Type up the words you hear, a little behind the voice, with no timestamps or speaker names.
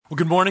Well,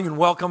 good morning and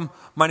welcome.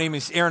 My name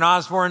is Aaron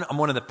Osborne. I'm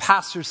one of the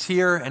pastors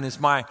here, and it's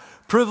my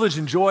privilege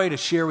and joy to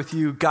share with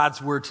you God's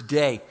Word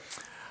today.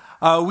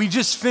 We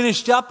just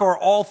finished up our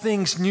All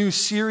Things New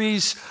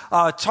series,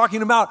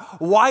 talking about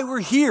why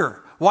we're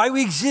here, why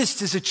we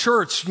exist as a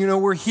church. You know,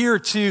 we're here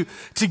to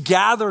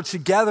gather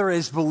together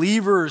as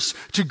believers,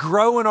 to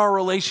grow in our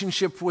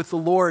relationship with the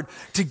Lord,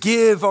 to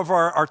give of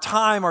our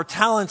time, our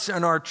talents,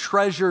 and our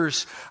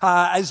treasures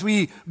as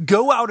we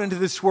go out into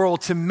this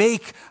world to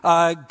make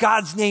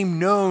God's name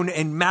known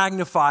and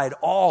magnified,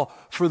 all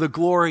for the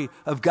glory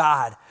of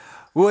God.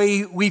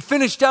 We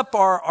finished up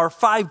our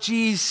 5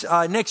 G's.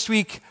 Next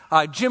week,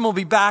 Jim will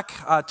be back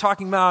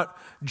talking about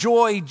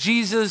joy,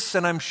 Jesus,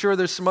 and I'm sure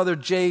there's some other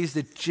J's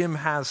that Jim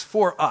has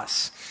for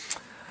us.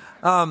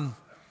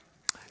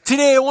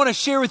 Today I want to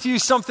share with you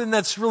something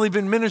that's really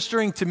been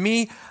ministering to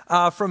me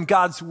from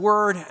God's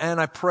Word, and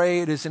I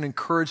pray it is an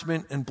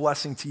encouragement and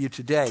blessing to you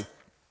today.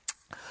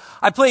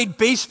 I played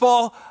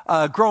baseball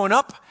growing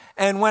up,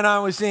 and when I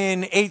was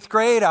in 8th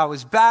grade, I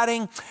was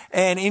batting,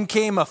 and in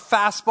came a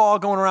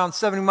fastball going around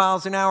 70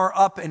 miles an hour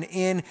up and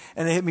in,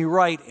 and it hit me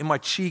right in my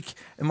cheek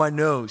and my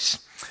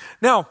nose.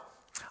 Now,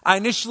 I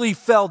initially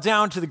fell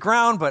down to the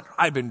ground, but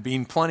I'd been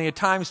beaten plenty of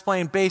times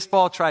playing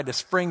baseball, tried to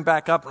spring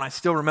back up, and I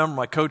still remember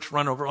my coach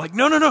run over like,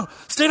 no,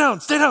 stay down.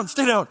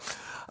 So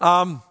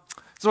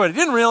what I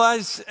didn't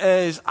realize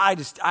is I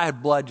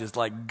had blood just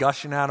like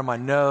gushing out of my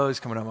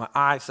nose, coming out of my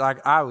eyes. So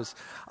I was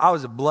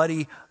a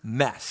bloody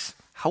mess.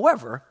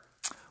 However,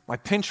 my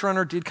pinch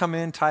runner did come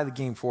in, tie the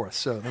game for us,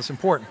 so that's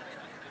important.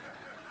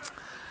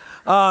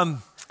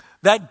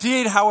 That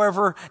did,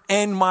 however,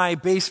 end my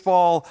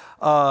baseball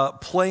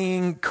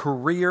playing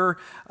career.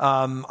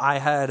 I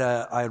had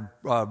a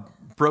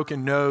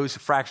broken nose,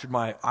 fractured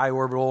my eye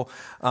orbital.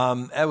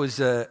 It was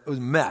a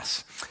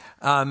mess.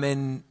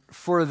 And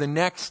for the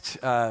next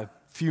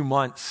few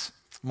month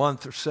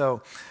or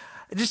so,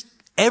 just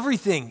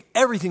everything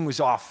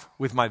was off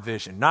with my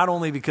vision. Not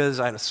only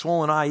because I had a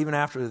swollen eye, even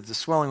after the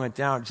swelling went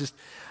down,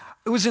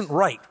 it wasn't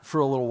right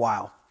for a little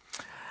while.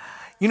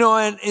 You know,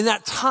 and in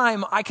that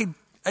time, I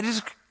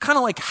just kind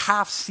of like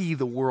half see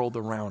the world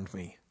around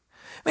me.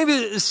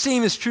 Maybe the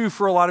same is true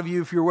for a lot of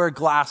you if you wear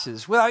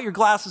glasses. Without your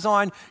glasses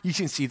on, you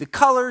can see the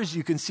colors,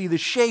 you can see the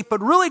shape,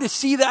 but really to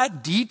see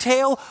that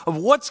detail of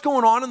what's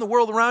going on in the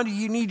world around you,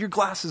 you need your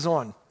glasses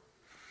on.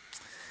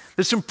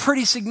 There's some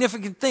pretty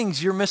significant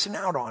things you're missing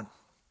out on.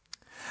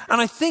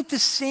 And I think the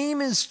same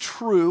is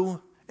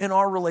true in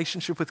our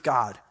relationship with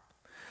God.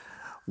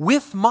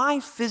 With my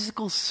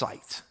physical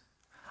sight,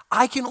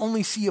 I can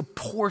only see a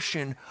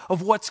portion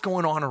of what's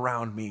going on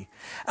around me.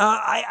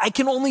 I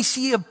can only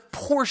see a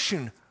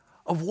portion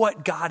of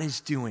what God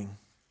is doing.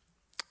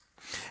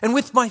 And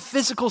with my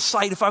physical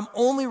sight, if I'm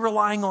only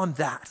relying on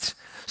that,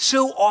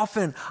 so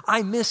often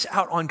I miss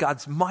out on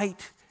God's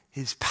might,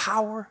 His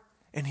power,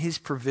 and His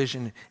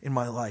provision in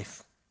my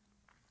life.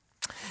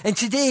 And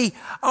today,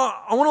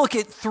 I want to look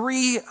at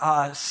 3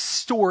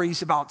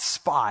 stories about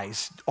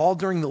spies, all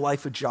during the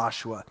life of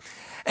Joshua.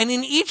 And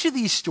in each of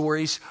these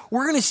stories,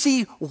 we're going to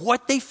see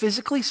what they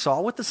physically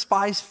saw, what the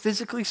spies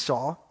physically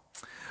saw.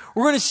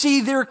 We're going to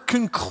see their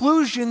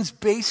conclusions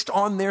based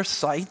on their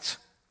sight.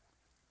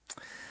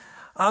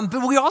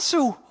 But we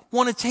also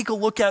want to take a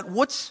look at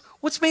what's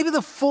maybe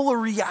the fuller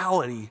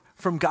reality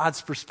from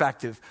God's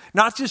perspective.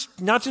 Not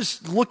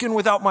just looking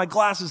without my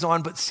glasses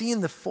on, but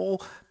seeing the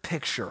full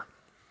picture.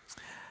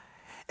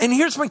 And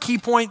here's my key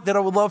point that I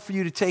would love for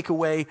you to take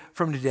away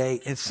from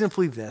today. It's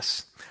simply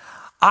this.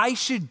 I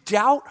should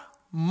doubt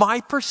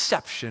my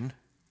perception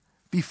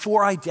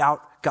before I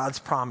doubt God's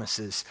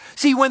promises.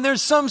 See, when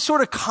there's some sort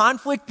of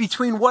conflict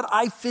between what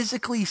I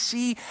physically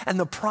see and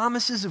the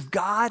promises of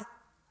God,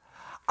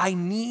 I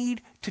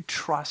need to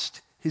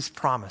trust His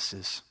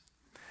promises.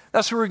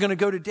 That's where we're going to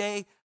go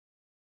today.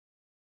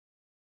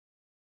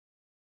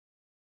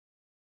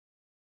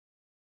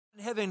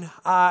 In heaven,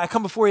 I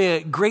come before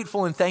you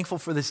grateful and thankful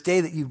for this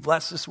day that you've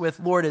blessed us with.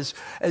 Lord,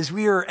 as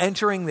we are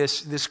entering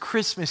this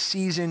Christmas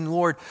season,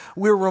 Lord,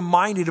 we're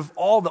reminded of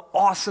all the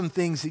awesome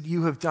things that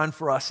you have done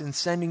for us in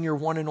sending your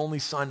one and only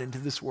Son into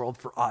this world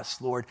for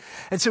us, Lord.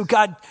 And so,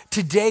 God,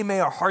 today may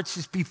our hearts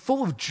just be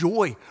full of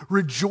joy,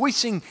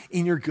 rejoicing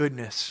in your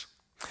goodness.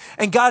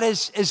 And God,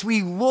 as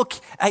we look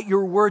at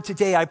your word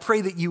today, I pray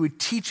that you would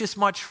teach us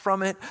much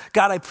from it.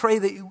 God, I pray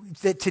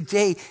that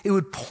today it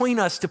would point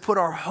us to put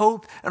our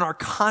hope and our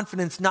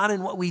confidence not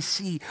in what we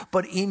see,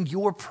 but in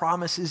your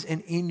promises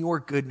and in your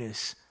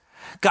goodness.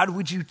 God,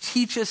 would you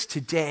teach us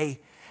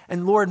today?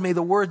 And Lord, may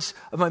the words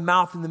of my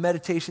mouth and the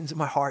meditations of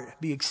my heart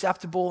be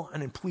acceptable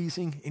and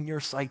pleasing in your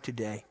sight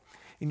today.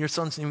 In your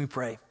Son's name we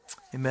pray.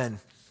 Amen.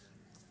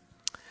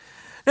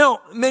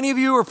 Now, many of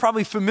you are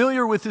probably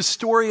familiar with this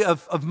story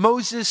of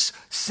Moses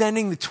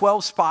sending the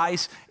 12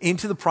 spies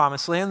into the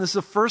promised land. This is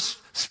the first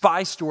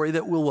spy story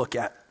that we'll look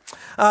at.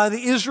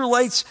 The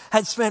Israelites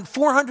had spent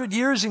 400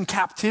 years in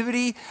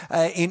captivity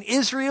in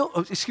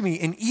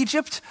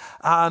Egypt.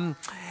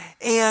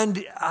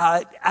 And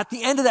at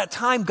the end of that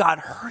time,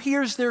 God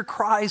hears their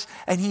cries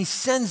and he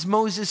sends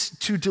Moses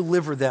to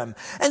deliver them.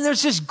 And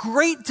there's this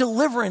great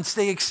deliverance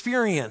they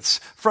experience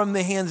from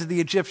the hands of the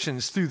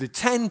Egyptians through the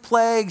 10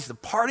 plagues, the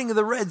parting of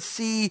the Red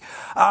Sea.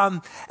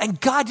 And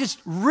God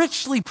just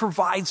richly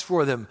provides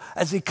for them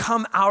as they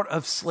come out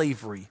of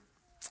slavery.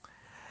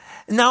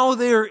 Now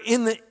they're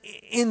in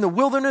the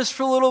wilderness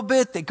for a little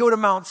bit. They go to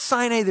Mount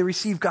Sinai. They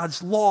receive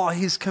God's law,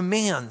 his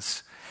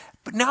commands.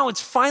 But now it's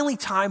finally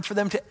time for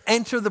them to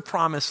enter the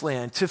promised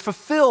land, to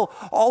fulfill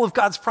all of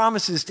God's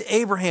promises to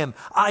Abraham,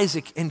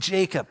 Isaac, and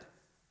Jacob.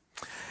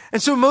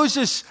 And so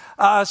Moses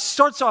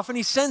starts off and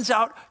he sends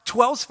out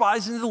 12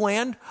 spies into the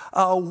land,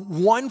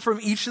 one from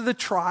each of the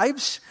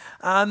tribes.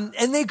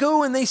 And they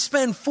go and they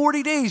spend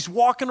 40 days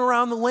walking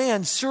around the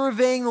land,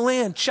 surveying the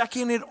land,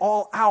 checking it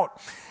all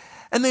out.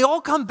 And they all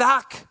come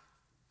back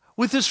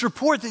with this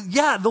report that,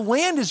 yeah, the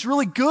land is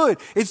really good.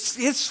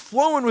 It's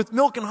flowing with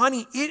milk and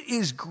honey. It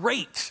is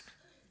great.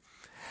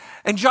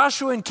 And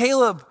Joshua and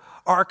Caleb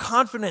are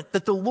confident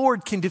that the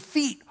Lord can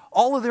defeat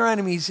all of their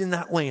enemies in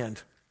that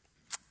land.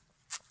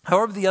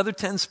 However, the other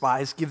 10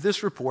 spies give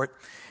this report,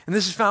 and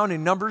this is found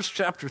in Numbers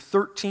chapter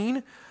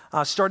 13,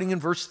 starting in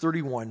verse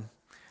 31.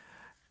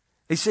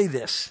 They say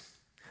this: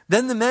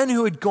 "Then the men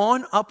who had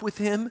gone up with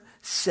him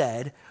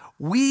said,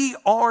 'We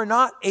are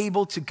not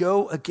able to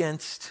go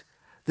against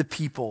the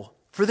people,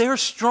 for they are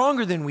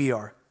stronger than we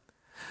are.'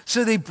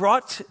 So they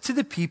brought to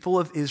the people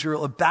of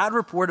Israel a bad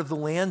report of the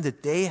land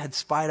that they had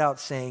spied out,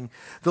 saying,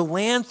 'The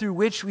land through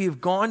which we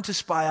have gone to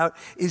spy out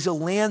is a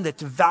land that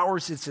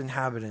devours its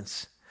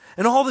inhabitants.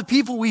 And all the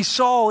people we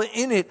saw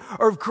in it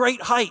are of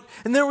great height.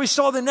 And there we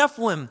saw the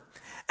Nephilim,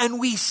 and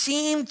we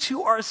seemed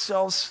to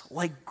ourselves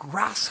like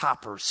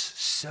grasshoppers.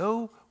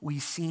 So we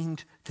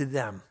seemed to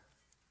them.'"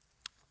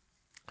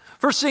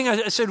 First thing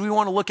I said we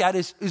want to look at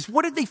is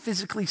what did they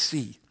physically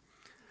see?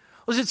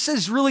 Well, it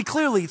says really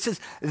clearly, it says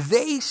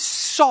they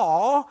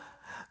saw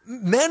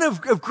men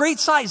of great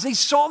size. They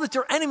saw that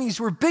their enemies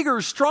were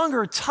bigger,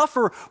 stronger,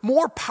 tougher,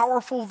 more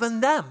powerful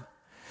than them.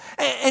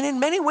 And in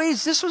many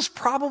ways, this was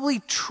probably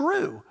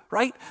true,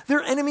 right?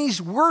 Their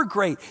enemies were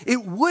great.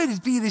 It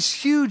would be this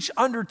huge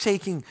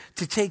undertaking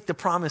to take the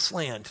promised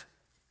land.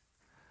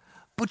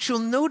 But you'll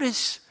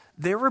notice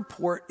their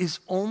report is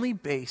only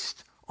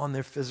based on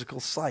their physical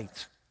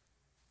sight.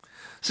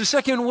 So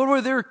second, what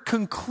were their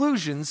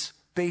conclusions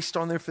based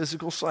on their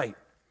physical sight?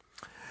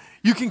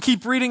 You can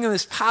keep reading in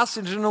this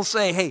passage and it'll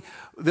say, hey,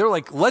 they're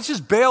like, let's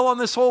just bail on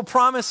this whole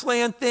promised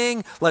land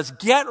thing. Let's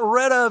get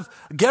rid of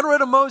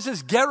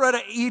Moses, get rid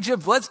of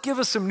Egypt. Let's give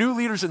us some new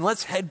leaders and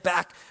let's head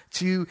back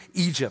to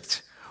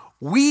Egypt.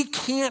 We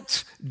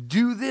can't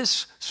do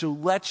this, so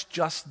let's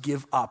just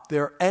give up.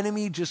 Their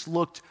enemy just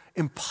looked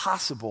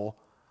impossible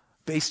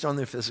based on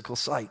their physical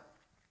sight.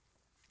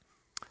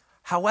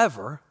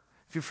 However,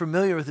 if you're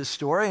familiar with this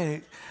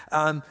story,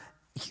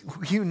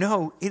 you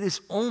know it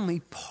is only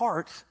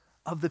part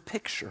of the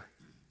picture.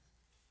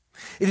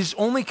 It is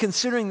only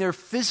considering their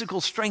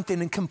physical strength,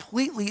 and it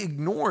completely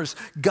ignores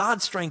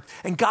God's strength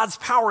and God's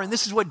power. And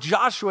this is what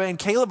Joshua and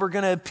Caleb are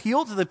going to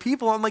appeal to the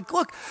people. I'm like,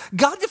 look,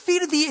 God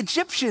defeated the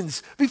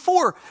Egyptians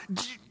before.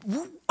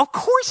 Of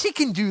course he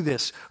can do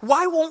this.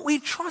 Why won't we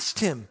trust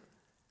him?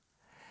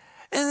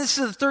 And this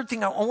is the third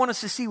thing I want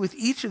us to see with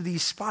each of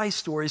these spy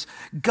stories,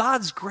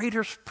 God's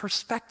greater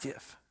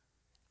perspective.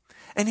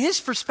 And his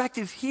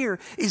perspective here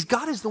is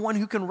God is the one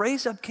who can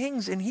raise up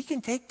kings and he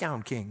can take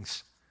down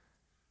kings.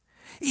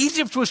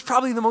 Egypt was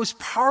probably the most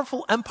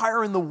powerful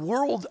empire in the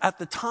world at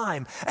the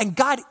time, and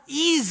God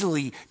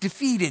easily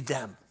defeated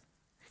them.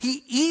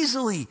 He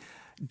easily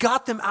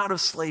got them out of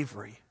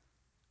slavery.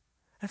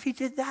 And if he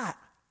did that,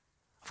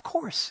 of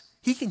course,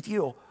 he can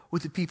deal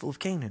with the people of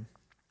Canaan.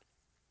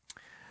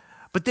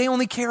 But they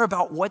only care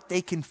about what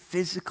they can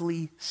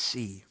physically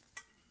see.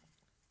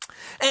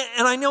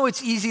 And I know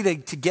it's easy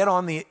to get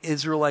on the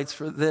Israelites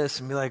for this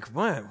and be like,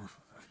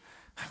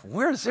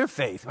 where's their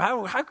faith?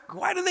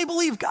 Why do they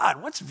believe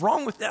God? What's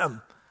wrong with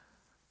them?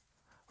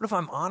 But if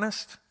I'm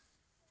honest,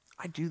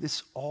 I do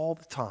this all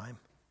the time.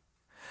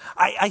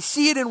 I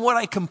see it in what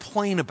I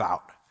complain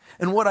about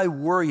and what I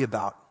worry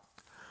about.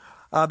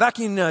 Back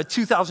in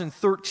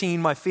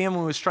 2013, my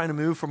family was trying to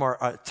move from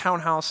our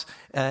townhouse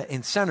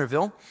in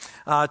Centerville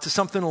to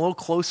something a little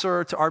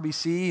closer to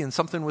RBC and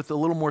something with a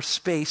little more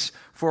space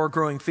for our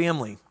growing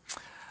family.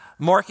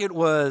 Market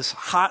was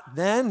hot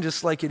then,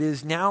 just like it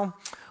is now.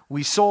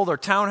 We sold our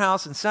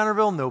townhouse in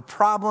Centerville, no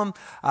problem.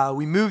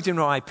 We moved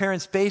into my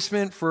parents'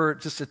 basement for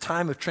just a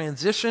time of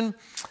transition.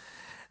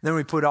 Then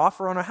we put an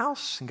offer on a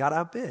house and got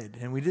outbid.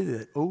 And we did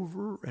it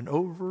over and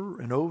over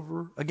and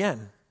over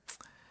again.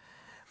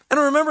 And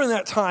I remember in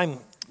that time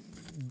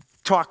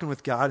talking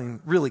with God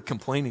and really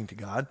complaining to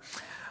God.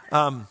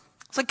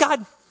 It's like,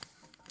 God,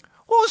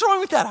 what was wrong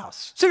with that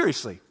house?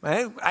 Seriously.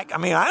 I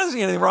don't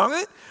see anything wrong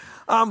with it.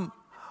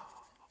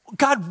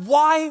 God,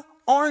 why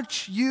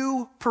aren't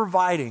you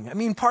providing? I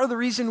mean, part of the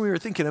reason we were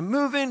thinking of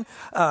moving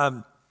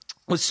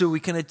was so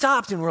we can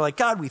adopt. And we're like,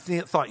 God, we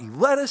thought you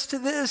led us to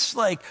this.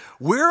 Like,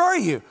 where are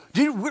you?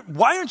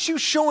 Why aren't you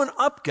showing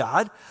up,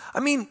 God? I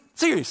mean,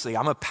 seriously,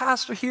 I'm a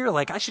pastor here.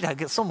 Like, I should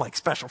get some like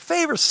special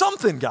favor,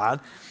 something, God.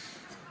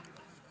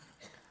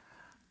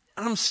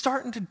 And I'm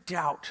starting to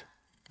doubt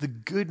the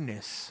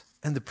goodness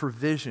and the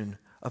provision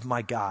of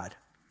my God.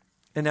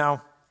 And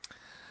now,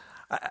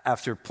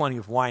 after plenty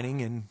of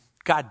whining, and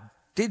God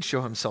did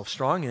show himself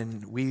strong,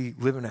 and we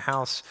live in a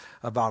house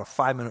about a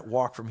 5-minute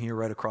walk from here,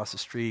 right across the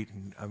street,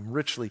 and I'm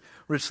richly,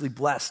 richly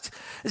blessed.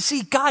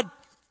 See, God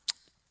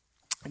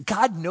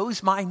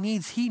knows my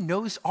needs. He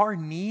knows our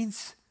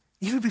needs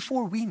even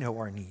before we know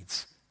our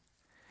needs.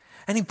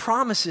 And he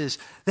promises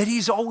that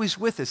he's always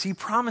with us. He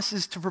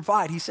promises to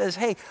provide. He says,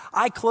 hey,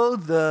 I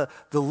clothe the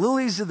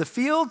lilies of the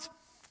field.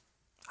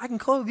 I can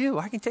clothe you.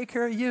 I can take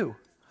care of you.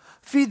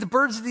 Feed the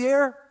birds of the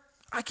air.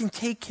 I can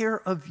take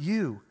care of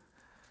you.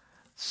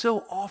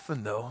 So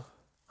often, though,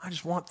 I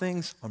just want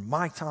things on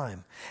my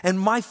time. And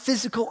my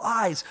physical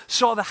eyes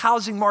saw the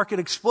housing market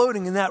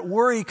exploding, and that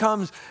worry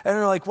comes, and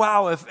they're like,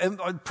 wow, if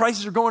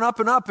prices are going up,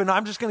 and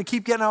I'm just going to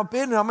keep getting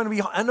outbid, and I'm going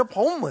to end up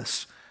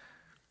homeless.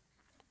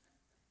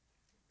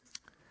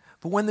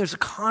 But when there's a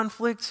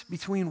conflict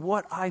between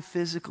what I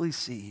physically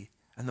see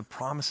and the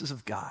promises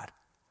of God,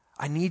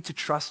 I need to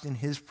trust in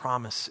his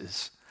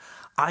promises.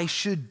 I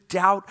should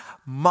doubt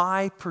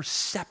my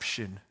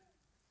perception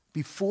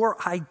before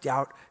I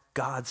doubt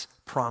God's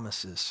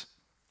promises.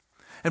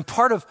 And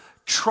part of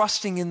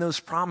trusting in those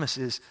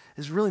promises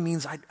really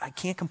means I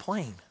can't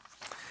complain.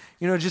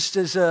 You know, just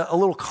as a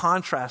little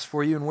contrast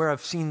for you and where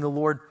I've seen the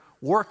Lord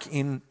work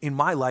in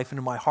my life and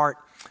in my heart.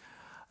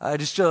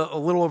 Just a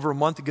little over a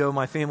month ago,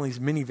 my family's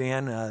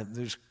minivan,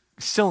 there's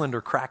a cylinder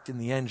cracked in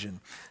the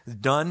engine. It's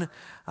done,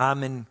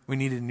 and we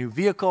needed a new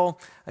vehicle.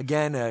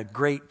 Again, a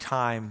great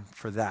time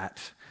for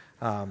that.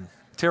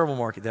 Terrible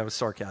market, that was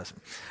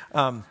sarcasm.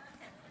 And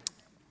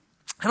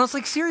I was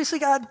like, seriously,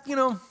 God, you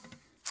know,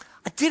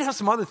 I did have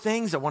some other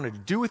things I wanted to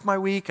do with my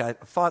week. I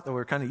thought they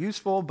were kind of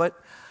useful, but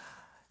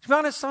to be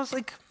honest, I was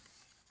like,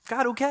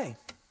 God, okay.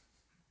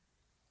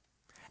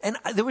 And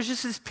there was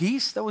just this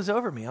peace that was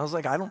over me. I was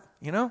like, I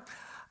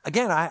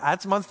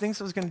had some other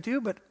things I was going to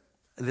do, but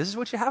this is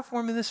what you have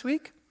for me this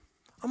week.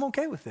 I'm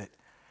okay with it.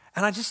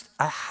 And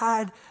I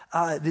had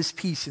this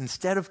peace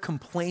instead of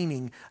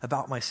complaining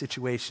about my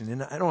situation.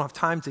 And I don't have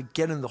time to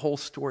get into the whole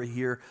story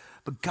here,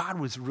 but God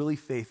was really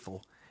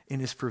faithful in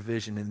his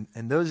provision.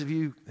 And those of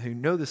you who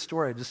know this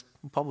story, I just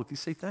publicly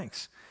say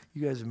thanks.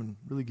 You guys have been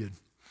really good.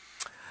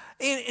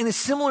 In a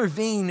similar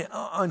vein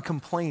on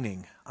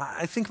complaining,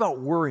 I think about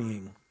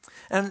worrying.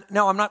 And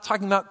now I'm not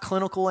talking about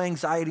clinical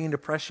anxiety and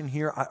depression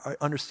here. I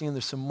understand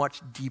there's some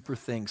much deeper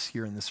things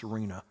here in this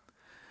arena.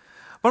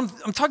 But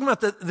I'm talking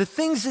about the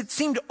things that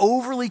seem to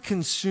overly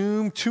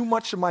consume too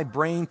much of my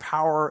brain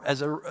power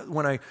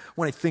when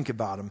I think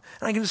about them.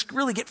 And I can just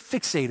really get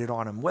fixated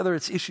on them, whether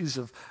it's issues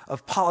of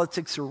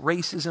politics or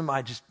racism.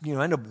 I just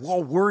end up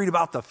all worried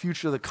about the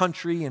future of the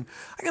country. And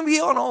I can be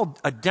on all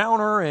a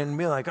downer and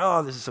be like,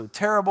 oh, this is so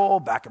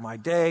terrible, back in my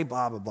day,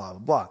 blah, blah, blah, blah,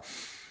 blah.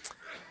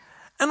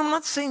 And I'm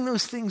not saying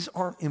those things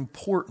aren't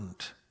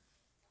important.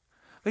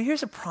 But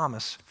here's a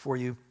promise for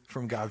you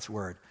from God's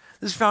word.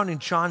 This is found in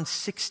John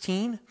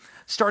 16,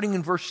 starting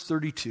in verse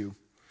 32.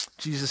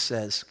 Jesus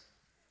says,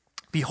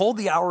 "Behold,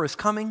 the hour is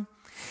coming.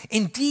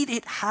 Indeed,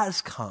 it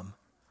has come,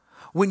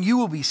 when you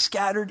will be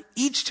scattered,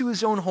 each to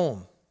his own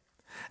home,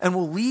 and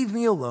will leave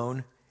me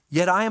alone.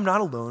 Yet I am not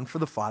alone, for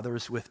the Father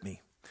is with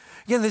me."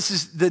 Again, this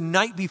is the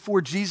night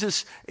before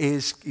Jesus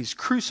is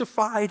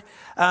crucified.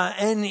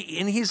 And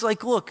he's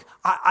like, look,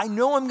 I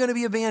know I'm going to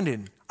be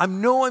abandoned. I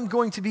know I'm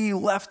going to be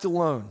left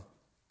alone.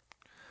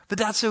 But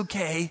that's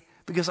okay,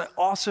 because I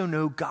also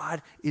know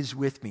God is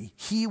with me.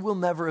 He will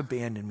never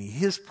abandon me.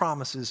 His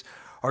promises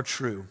are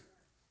true.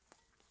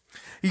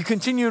 You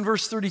continue in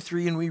verse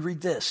 33, and we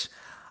read this.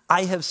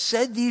 "I have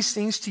said these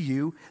things to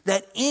you,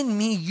 that in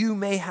me you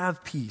may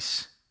have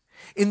peace.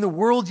 In the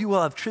world you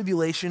will have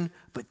tribulation,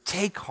 but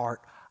take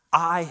heart.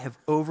 I have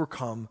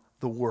overcome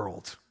the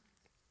world."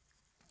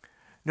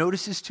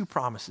 Notice his two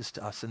promises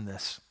to us in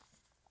this.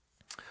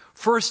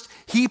 First,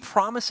 he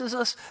promises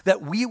us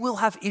that we will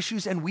have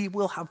issues and we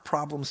will have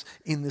problems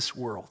in this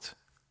world.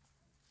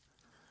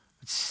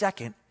 But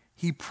second,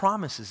 he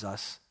promises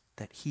us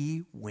that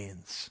he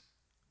wins.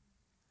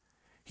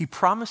 He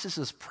promises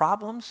us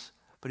problems,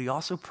 but he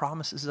also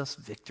promises us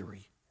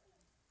victory.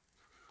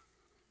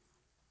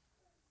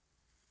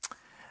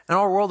 And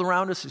our world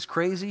around us is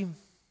crazy.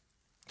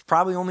 It's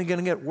probably only going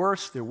to get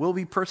worse. There will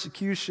be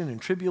persecution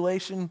and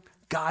tribulation.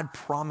 God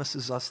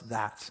promises us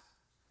that.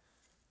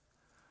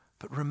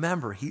 But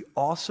remember, he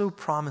also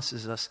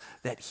promises us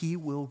that he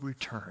will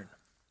return.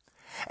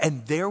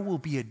 And there will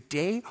be a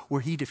day where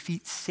he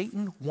defeats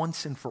Satan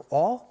once and for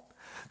all.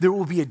 There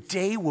will be a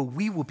day where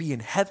we will be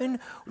in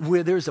heaven,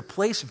 where there's a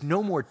place of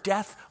no more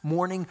death,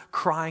 mourning,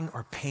 crying,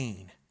 or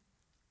pain.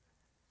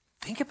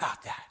 Think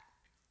about that.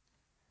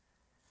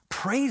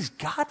 Praise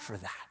God for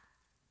that.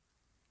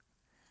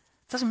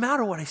 It doesn't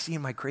matter what I see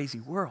in my crazy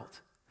world.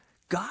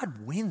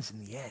 God wins in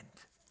the end.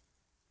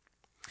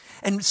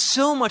 And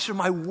so much of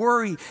my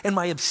worry and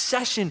my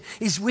obsession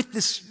is with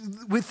the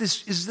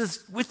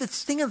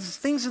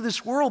things of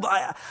this world.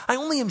 I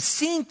only am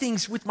seeing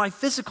things with my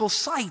physical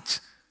sight.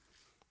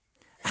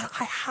 And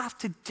I have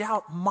to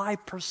doubt my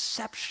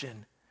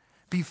perception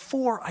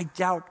before I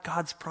doubt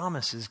God's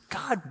promises.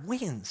 God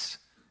wins.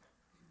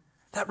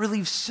 That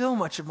relieves so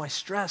much of my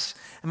stress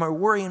and my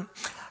worry. And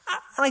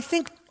I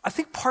think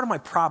part of my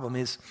problem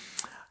is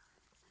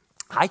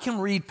I can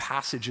read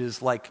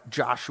passages like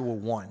Joshua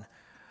 1,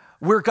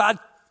 where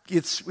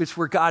it's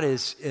where God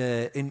is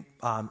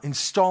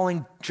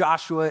installing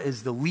Joshua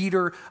as the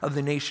leader of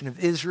the nation of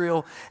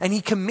Israel, and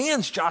he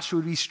commands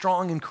Joshua to be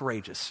strong and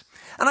courageous.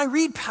 And I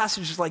read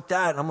passages like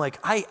that, and I'm like,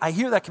 I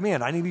hear that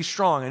command. I need to be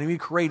strong. I need to be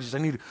courageous. I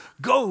need to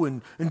go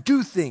and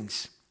do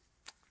things.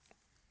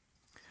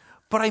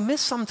 But I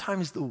miss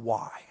sometimes the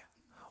why.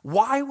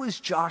 Why was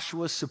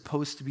Joshua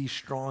supposed to be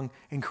strong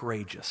and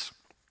courageous?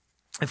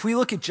 If we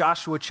look at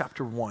Joshua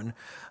chapter 1,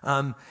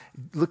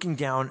 looking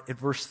down at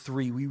verse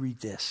 3, we read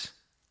this.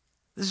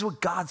 This is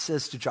what God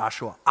says to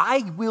Joshua.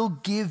 I will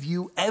give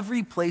you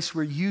every place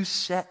where you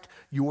set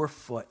your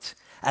foot,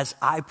 as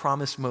I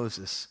promised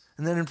Moses.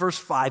 And then in verse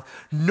 5,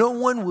 no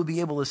one will be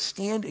able to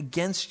stand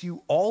against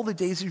you all the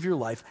days of your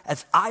life.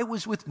 As I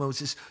was with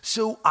Moses,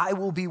 so I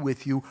will be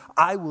with you.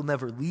 I will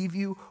never leave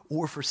you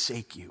or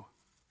forsake you.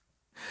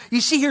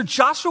 You see here,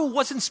 Joshua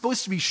wasn't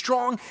supposed to be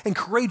strong and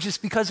courageous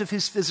because of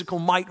his physical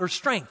might or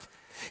strength.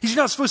 He's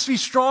not supposed to be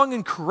strong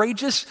and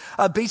courageous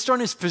based on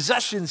his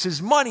possessions,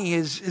 his money,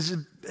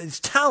 his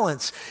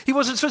talents. He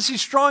wasn't supposed to be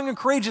strong and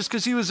courageous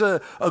because he was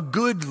a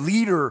good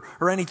leader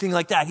or anything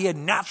like that. He had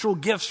natural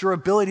gifts or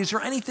abilities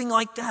or anything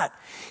like that.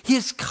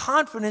 His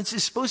confidence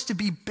is supposed to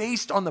be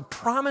based on the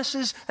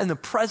promises and the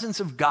presence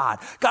of God.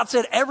 God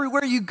said,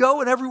 everywhere you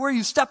go and everywhere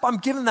you step, I'm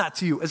giving that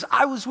to you. As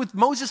I was with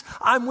Moses,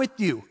 I'm with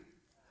you.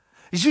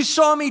 As you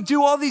saw me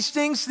do all these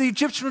things to the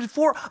Egyptians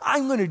before,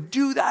 I'm going to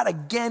do that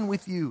again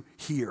with you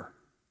here.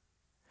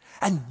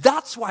 And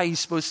that's why he's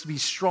supposed to be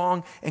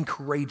strong and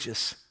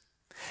courageous.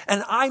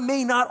 And I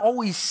may not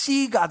always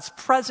see God's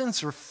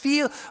presence or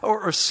feel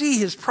or see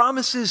his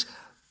promises,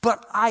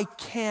 but I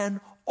can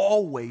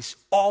always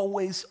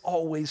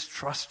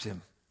trust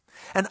him.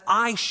 And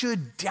I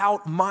should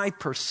doubt my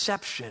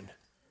perception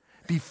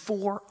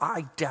before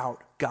I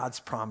doubt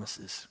God's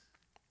promises.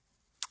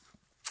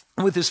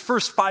 With this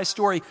first spy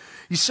story,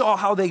 you saw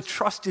how they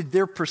trusted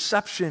their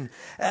perception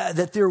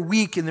that they're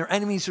weak and their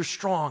enemies are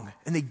strong.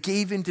 And they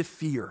gave into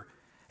fear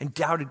and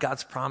doubted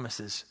God's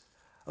promises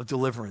of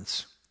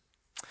deliverance.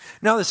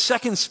 Now, the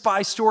second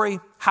spy story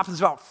happens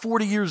about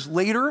 40 years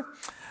later.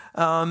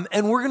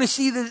 And we're going to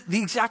see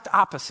the exact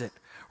opposite.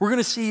 We're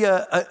going to see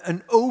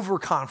an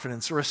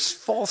overconfidence or a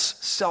false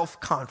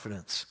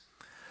self-confidence.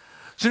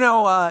 So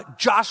now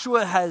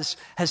Joshua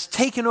has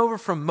taken over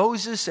from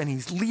Moses and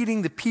he's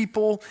leading the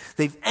people.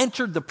 They've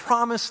entered the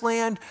promised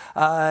land.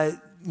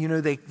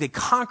 They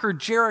conquered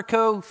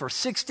Jericho for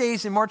 6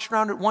 days. They marched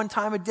around it one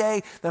time a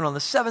day. Then on the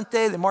seventh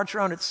day, they march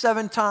around it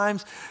 7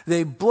 times.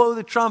 They blow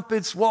the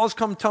trumpets, walls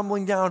come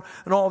tumbling down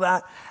and all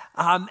that.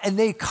 And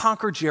they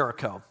conquer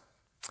Jericho.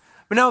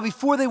 But now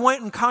before they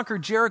went and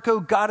conquered Jericho,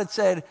 God had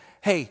said,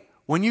 hey,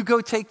 when you go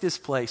take this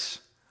place,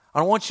 I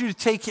don't want you to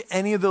take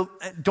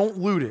don't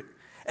loot it.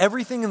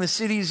 Everything in the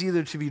city is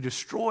either to be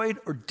destroyed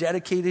or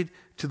dedicated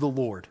to the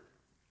Lord.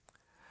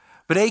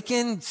 But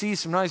Achan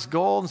sees some nice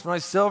gold and some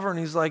nice silver, and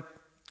he's like,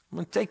 I'm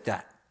going to take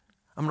that.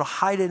 I'm going to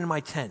hide it in my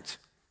tent.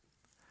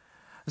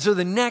 And so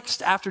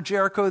after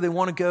Jericho, they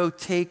want to go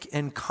take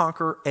and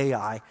conquer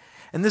Ai.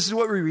 And this is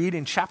what we read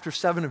in chapter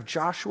 7 of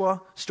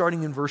Joshua,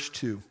 starting in verse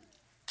 2.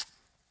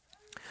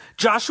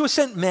 Joshua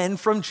sent men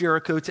from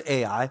Jericho to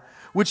Ai,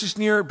 which is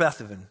near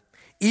Bethaven,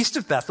 east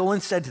of Bethel,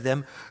 and said to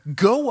them,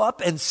 go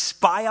up and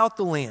spy out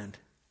the land.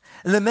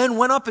 And the men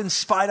went up and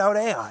spied out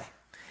Ai.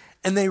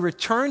 And they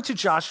returned to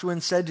Joshua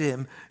and said to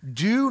him,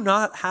 do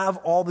not have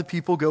all the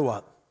people go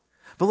up,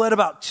 but let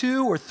about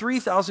 2,000 or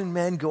 3,000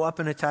 men go up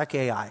and attack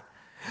Ai.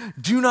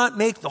 Do not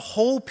make the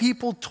whole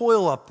people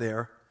toil up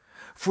there,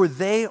 for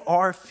they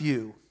are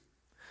few.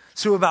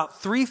 So about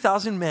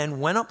 3,000 men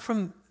went up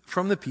from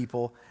the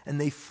people,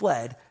 and they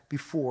fled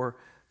before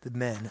the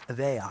men of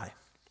Ai.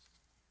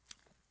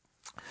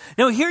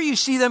 Now here you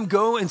see them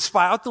go and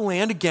spy out the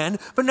land again,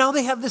 but now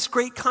they have this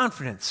great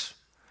confidence.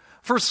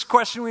 First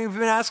question we've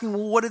been asking,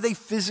 well, what do they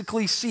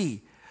physically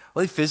see?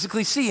 Well, they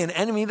physically see an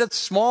enemy that's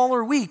small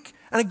or weak.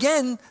 And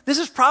again, this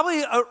is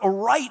probably a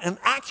right and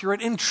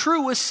accurate and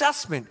true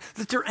assessment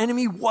that their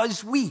enemy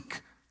was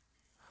weak.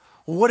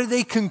 What did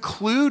they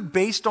conclude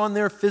based on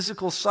their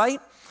physical sight?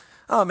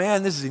 Oh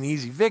man, this is an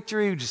easy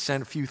victory. We just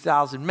sent a few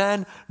thousand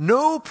men.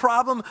 No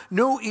problem,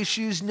 no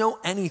issues, no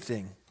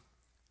anything.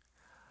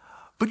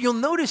 But you'll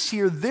notice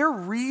here their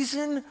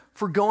reason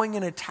for going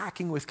and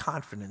attacking with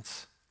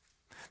confidence.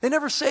 They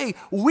never say,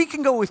 well, we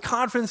can go with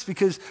confidence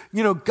because,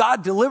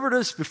 God delivered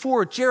us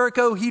before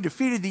Jericho. He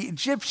defeated the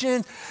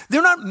Egyptians.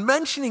 They're not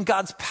mentioning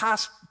God's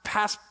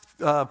past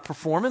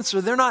performance, or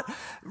they're not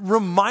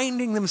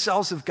reminding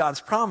themselves of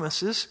God's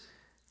promises.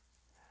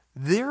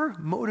 Their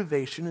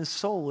motivation is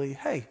solely,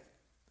 hey,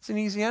 It's an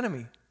easy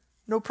enemy.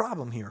 No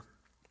problem here.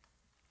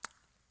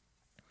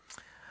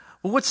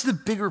 Well, what's the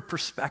bigger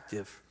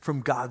perspective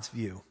from God's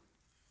view?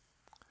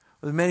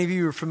 Well, many of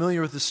you are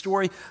familiar with the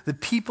story. The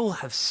people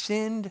have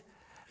sinned,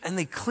 and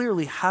they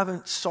clearly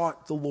haven't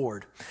sought the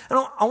Lord. And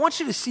I want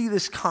you to see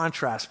this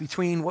contrast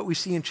between what we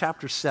see in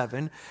chapter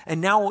 7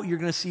 and now what you're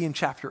going to see in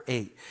chapter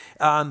 8.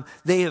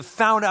 They have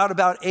found out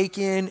about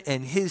Achan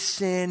and his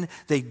sin.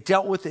 They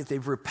dealt with it.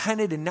 They've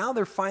repented, and now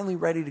they're finally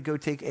ready to go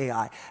take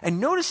Ai. And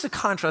notice the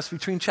contrast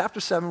between chapter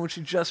 7, which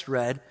you just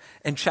read,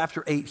 and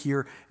chapter 8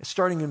 here,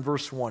 starting in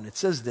verse 1. It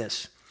says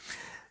this,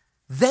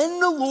 "Then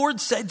the Lord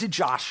said to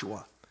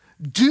Joshua,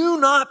 'Do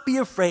not be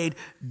afraid.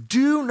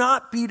 Do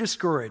not be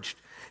discouraged.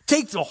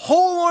 Take the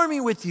whole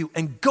army with you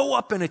and go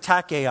up and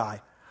attack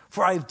Ai.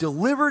 For I have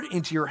delivered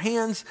into your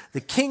hands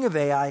the king of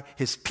Ai,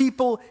 his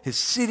people, his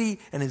city,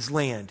 and his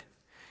land.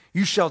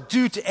 You shall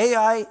do to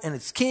Ai and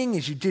its king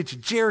as you did to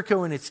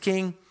Jericho and its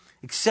king,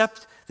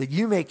 except that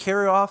you may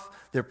carry off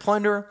their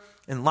plunder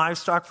and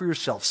livestock for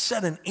yourself.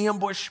 Set an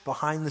ambush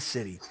behind the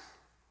city.'"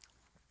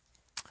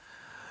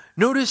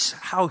 Notice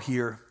how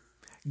here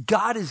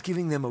God is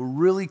giving them a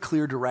really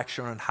clear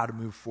direction on how to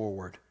move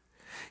forward.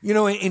 You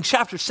know, in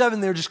chapter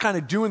 7, they're just kind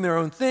of doing their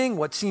own thing,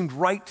 what seemed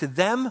right to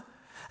them.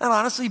 And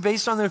honestly,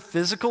 based on their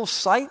physical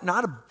sight,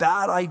 not a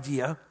bad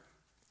idea.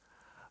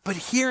 But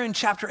here in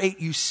chapter 8,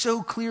 you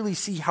so clearly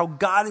see how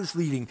God is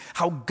leading,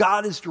 how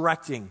God is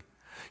directing.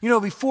 You know,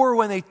 before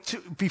when they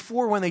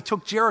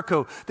took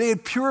Jericho, they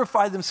had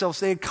purified themselves.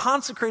 They had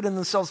consecrated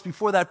themselves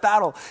before that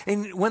battle.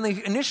 And when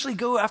they initially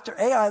go after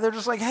Ai, they're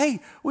just like,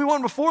 hey, we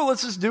won before,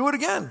 let's just do it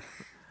again.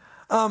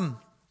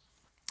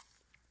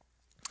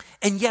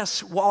 And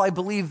yes, while I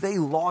believe they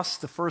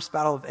lost the first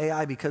battle of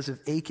Ai because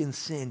of Achan's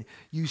sin,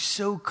 you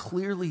so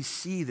clearly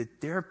see that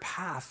their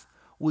path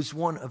was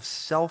one of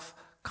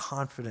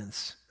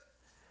self-confidence.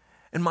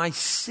 And my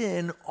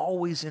sin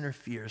always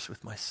interferes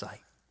with my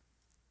sight.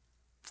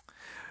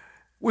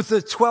 With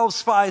the 12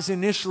 spies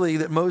initially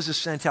that Moses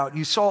sent out,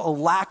 you saw a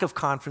lack of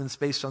confidence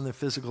based on their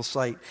physical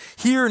sight.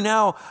 Here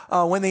now,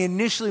 when they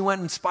initially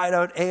went and spied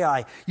out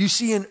Ai, you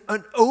see an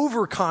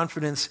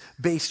overconfidence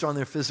based on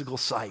their physical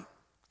sight.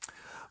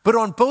 But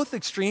on both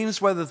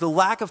extremes, whether the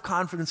lack of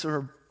confidence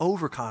or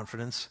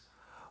overconfidence,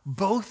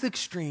 both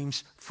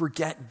extremes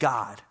forget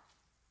God.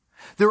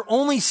 They're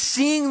only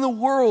seeing the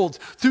world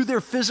through their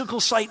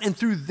physical sight and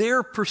through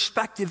their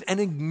perspective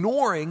and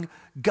ignoring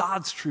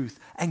God's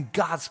truth and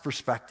God's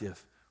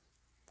perspective.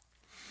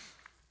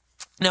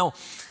 Now,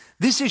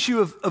 this issue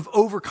of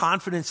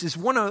overconfidence is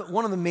one of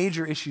the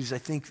major issues, I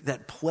think,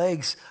 that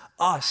plagues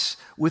us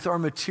with our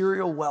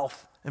material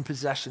wealth and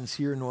possessions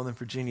here in Northern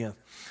Virginia.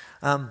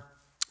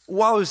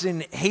 While I was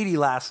in Haiti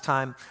last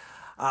time,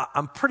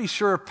 I'm pretty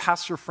sure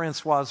Pastor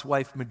Francois's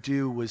wife,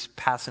 Madhu, was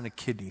passing a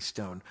kidney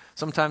stone.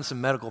 Sometimes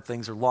some medical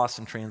things are lost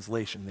in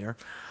translation there.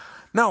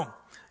 Now,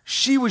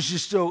 she was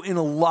just so in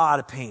a lot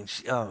of pain.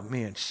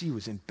 She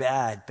was in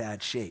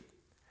bad shape.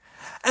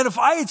 And if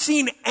I had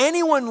seen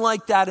anyone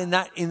like that in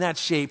that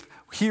shape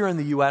here in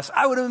the U.S.,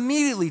 I would have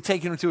immediately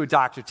taken him to a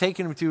doctor,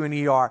 taken him to an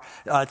ER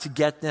to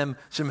get them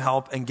some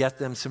help and get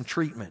them some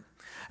treatment.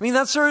 I mean,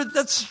 that's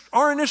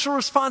our initial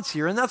response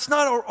here, and that's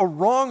not a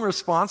wrong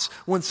response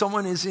when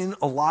someone is in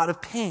a lot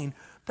of pain.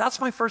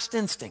 That's my first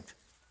instinct.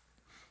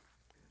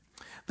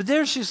 But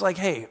there she's like,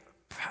 hey,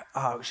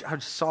 I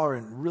just saw her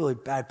in really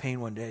bad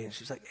pain one day, and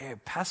she's like, hey,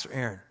 Pastor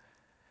Aaron,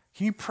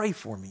 can you pray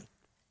for me?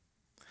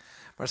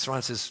 My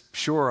response is,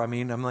 sure. I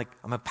mean, I'm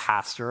a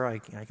pastor. I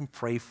can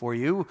pray for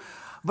you.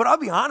 But I'll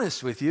be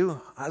honest with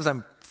you, as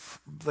I'm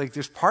like,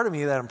 there's part of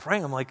me that I'm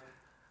praying, I'm like,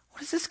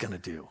 what is this going to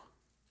do?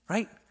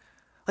 Right?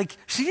 Like,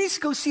 she needs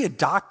to go see a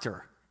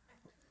doctor.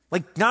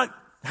 Like, not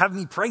have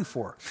me pray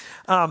for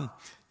her.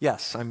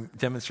 Yes, I'm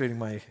demonstrating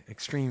my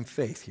extreme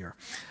faith here.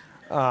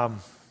 But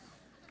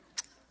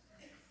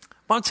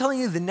I'm telling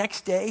you, the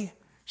next day,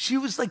 she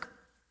was like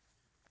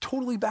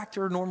totally back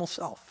to her normal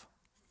self.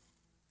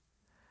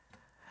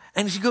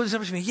 And she goes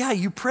up to me, yeah,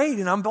 you prayed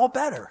and I'm all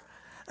better.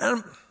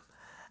 And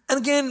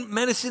again,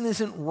 medicine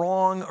isn't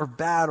wrong or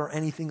bad or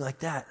anything like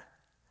that.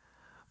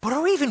 But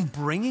are we even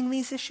bringing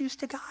these issues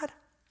to God?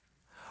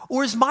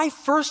 Or is my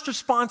first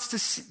response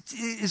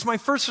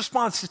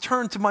to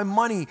turn to my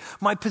money,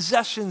 my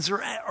possessions,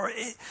 or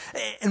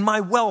and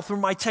my wealth, or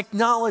my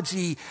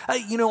technology,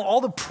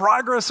 all the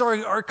progress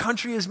our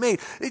country has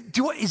made?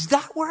 Is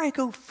that where I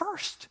go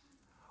first?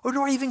 Or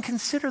do I even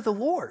consider the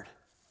Lord?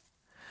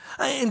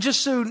 And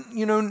just so,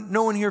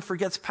 no one here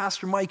forgets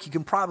Pastor Mike, you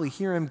can probably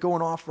hear him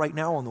going off right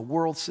now on the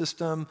world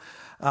system.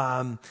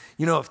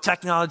 If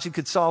technology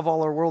could solve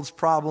all our world's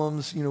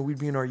problems, we'd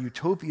be in our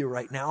utopia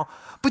right now.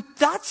 But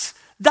that's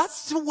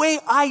the way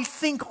I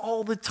think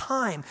all the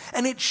time.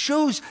 And it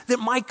shows that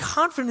my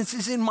confidence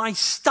is in my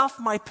stuff,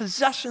 my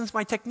possessions,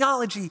 my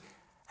technology,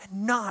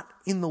 and not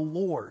in the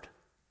Lord.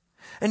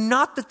 And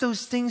not that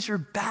those things are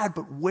bad,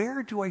 but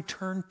where do I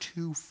turn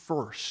to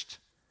first?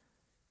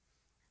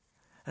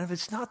 And if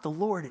it's not the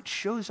Lord, it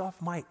shows off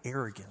my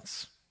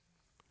arrogance.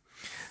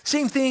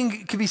 Same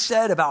thing can be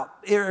said about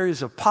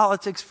areas of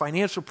politics,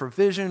 financial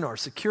provision, our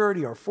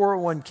security, our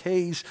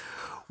 401ks.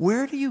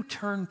 Where do you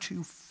turn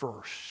to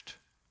first?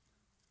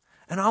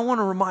 And I want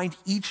to remind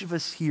each of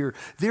us here,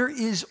 there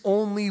is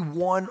only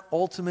one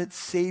ultimate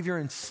Savior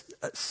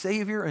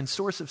and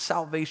source of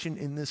salvation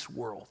in this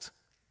world.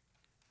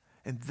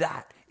 And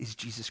that is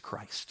Jesus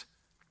Christ.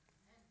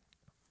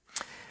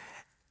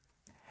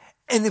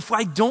 And if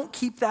I don't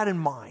keep that in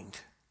mind,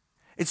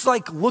 it's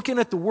like looking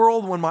at the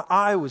world when my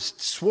eye was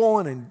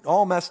swollen and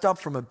all messed up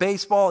from a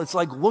baseball. It's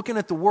like looking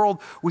at the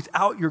world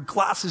without your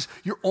glasses.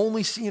 You're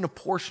only seeing a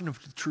portion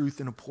of the truth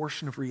and a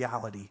portion of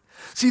reality.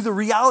 See, the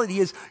reality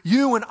is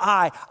you and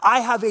I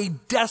have a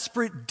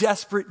desperate,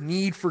 desperate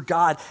need for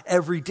God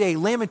every day.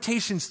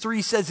 Lamentations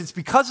 3 says it's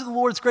because of the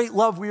Lord's great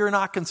love we are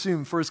not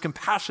consumed, for his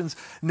compassions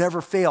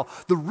never fail.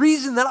 The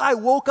reason that I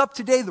woke up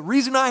today, the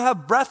reason I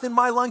have breath in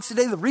my lungs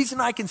today, the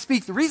reason I can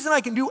speak, the reason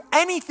I can do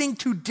anything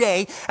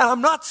today, and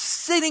I'm not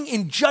sitting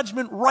in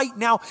judgment right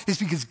now, is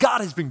because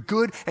God has been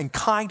good and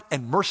kind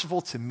and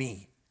merciful to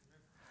me.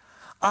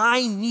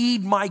 I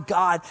need my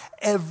God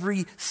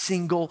every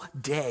single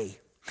day.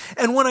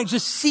 And when I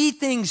just see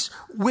things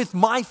with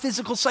my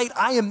physical sight,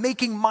 I am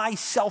making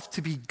myself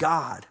to be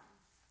God.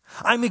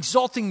 I'm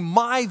exalting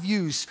my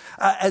views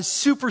as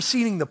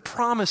superseding the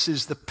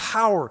promises, the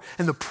power,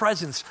 and the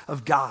presence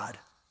of God.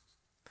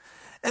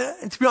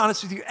 And to be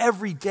honest with you,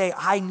 every day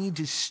I need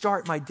to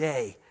start my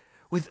day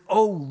with,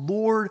 oh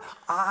Lord,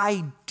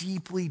 I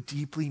deeply,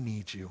 deeply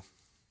need you.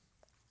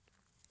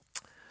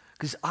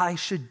 Because I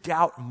should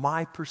doubt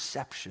my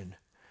perception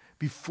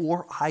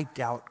before I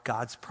doubt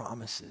God's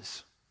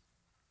promises.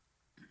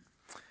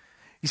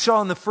 You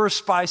saw in the first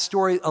spy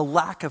story a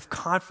lack of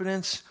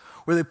confidence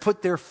where they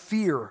put their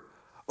fear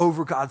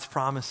over God's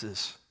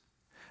promises.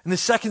 In the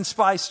second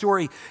spy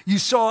story, you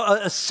saw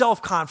a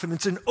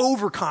self-confidence, an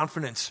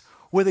overconfidence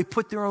where they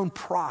put their own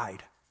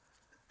pride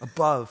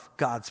above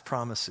God's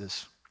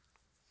promises.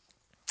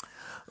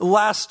 The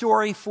last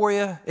story for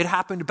you, it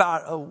happened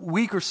about a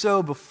week or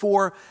so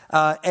before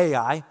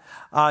Ai.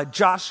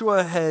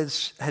 Joshua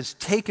has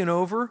taken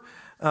over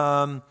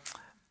and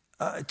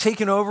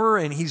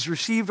he's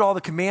received all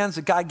the commands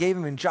that God gave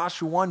him in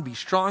Joshua 1. Be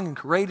strong and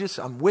courageous.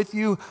 I'm with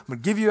you. I'm going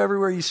to give you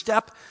everywhere you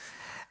step.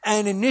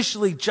 And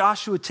initially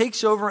Joshua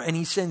takes over and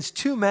he sends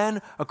 2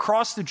 men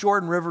across the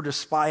Jordan River to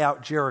spy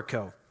out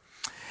Jericho.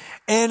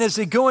 And as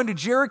they go into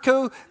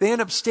Jericho, they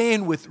end up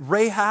staying with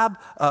Rahab,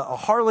 a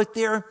harlot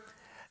there.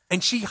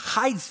 And she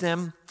hides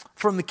them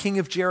from the king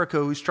of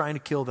Jericho who's trying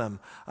to kill them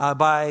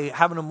by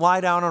having them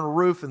lie down on a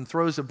roof and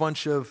throws a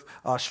bunch of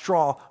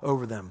straw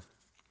over them.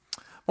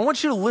 I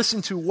want you to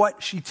listen to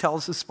what she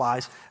tells the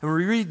spies, and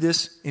we read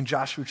this in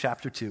Joshua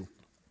chapter 2.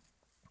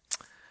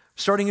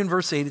 Starting in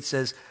verse 8, it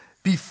says,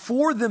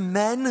 before the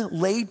men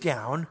lay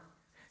down,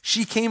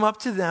 she came up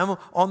to them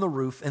on the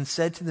roof and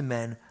said to the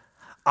men,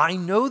 I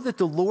know that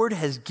the Lord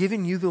has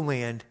given you the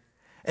land,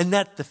 and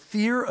that the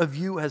fear of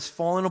you has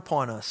fallen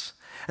upon us,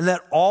 and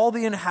that all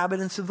the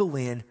inhabitants of the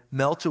land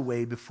melt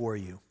away before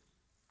you.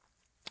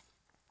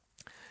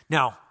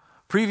 Now,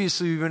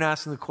 previously, we've been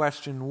asking the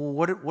question, well,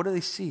 what do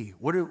they see?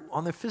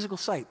 On their physical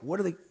sight, what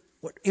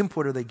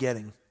input are they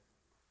getting?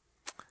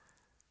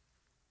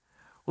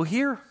 Well,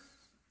 here,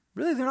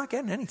 really, they're not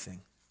getting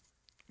anything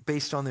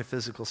based on their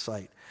physical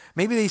sight.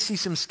 Maybe they see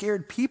some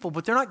scared people,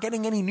 but they're not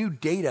getting any new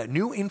data,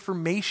 new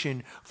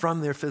information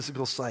from their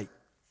physical sight.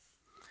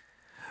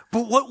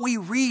 But what we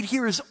read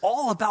here is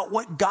all about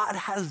what God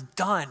has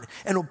done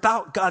and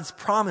about God's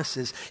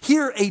promises.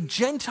 Here, a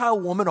Gentile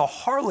woman, a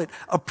harlot,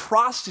 a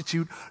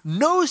prostitute,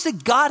 knows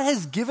that God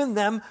has given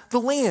them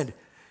the land.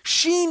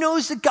 She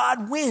knows that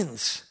God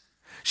wins.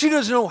 She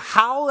doesn't know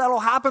how that'll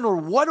happen or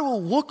what it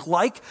will look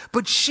like,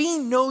 but she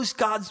knows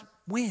God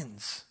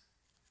wins.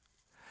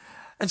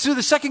 And so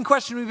the second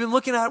question we've been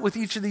looking at with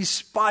each of these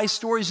spy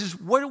stories is,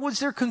 what was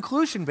their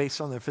conclusion based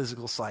on their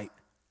physical sight?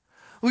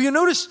 Well, you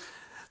notice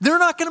they're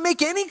not going to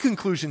make any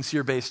conclusions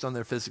here based on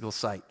their physical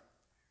sight.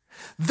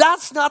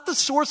 That's not the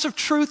source of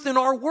truth in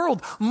our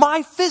world.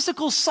 My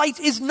physical sight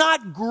is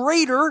not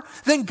greater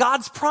than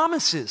God's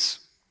promises.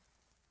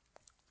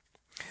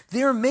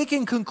 They're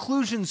making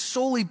conclusions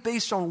solely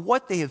based on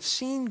what they have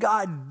seen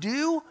God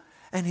do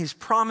and his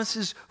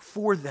promises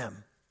for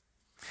them.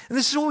 And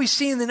this is what we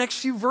see in the next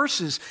few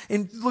verses.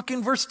 Look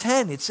in verse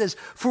 10. It says,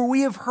 for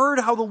we have heard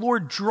how the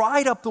Lord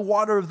dried up the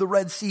water of the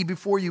Red Sea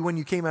before you when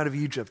you came out of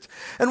Egypt.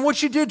 And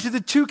what you did to the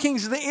 2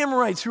 kings of the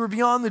Amorites who were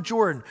beyond the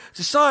Jordan,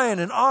 to Sihon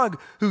and Og,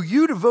 who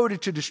you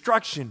devoted to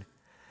destruction.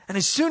 And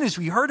as soon as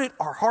we heard it,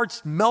 our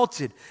hearts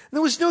melted. And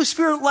there was no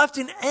spirit left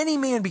in any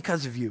man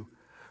because of you.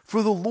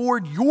 For the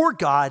Lord your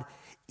God,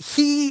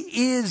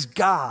 he is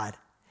God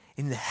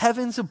in the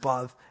heavens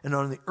above and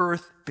on the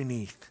earth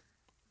beneath.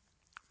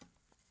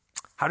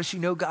 How does she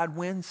know God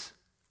wins?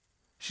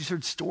 She's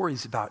heard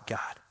stories about God.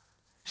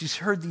 She's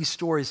heard these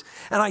stories.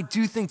 And I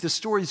do think the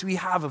stories we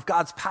have of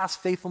God's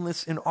past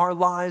faithfulness in our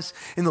lives,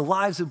 in the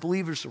lives of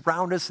believers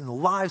around us, in the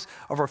lives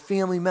of our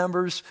family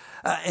members,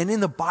 and in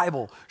the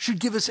Bible should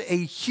give us a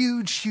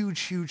huge,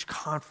 huge, huge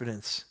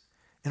confidence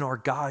in our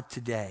God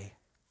today.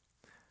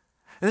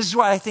 And this is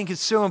why I think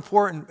it's so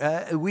important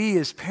we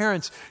as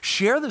parents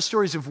share the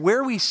stories of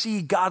where we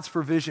see God's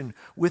provision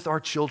with our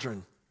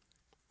children.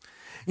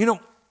 You know,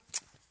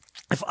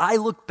 if I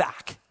look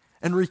back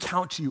and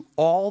recount to you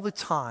all the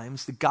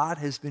times that God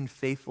has been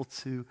faithful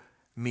to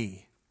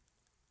me,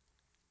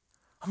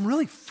 I'm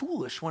really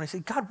foolish when I say,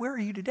 God, where are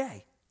you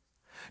today?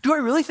 Do I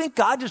really think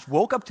God just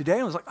woke up today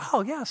and was like,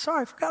 oh yeah,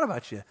 sorry, I forgot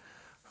about you.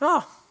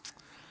 Oh,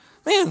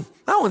 man,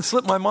 that one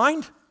slipped my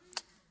mind.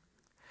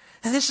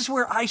 And this is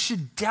where I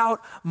should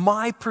doubt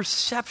my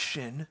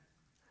perception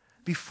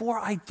before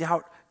I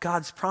doubt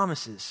God's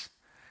promises.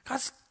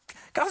 God's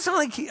not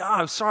like,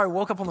 I'm sorry, I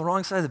woke up on the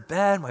wrong side of the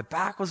bed. My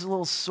back was a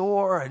little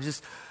sore. I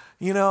just,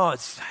 no.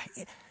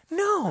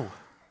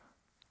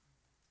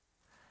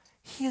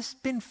 He has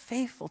been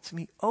faithful to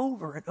me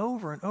over and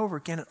over and over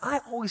again. And I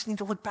always need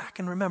to look back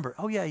and remember,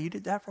 oh yeah, you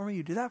did that for me.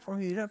 You did that for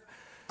me. You did that.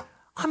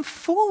 I'm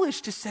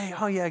foolish to say,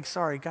 oh yeah,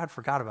 sorry, God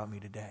forgot about me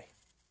today.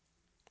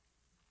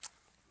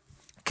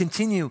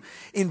 Continue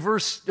in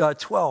verse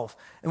 12,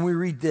 and we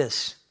read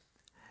this.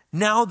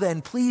 Now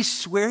then, please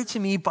swear to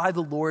me by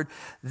the Lord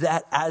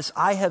that as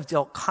I have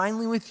dealt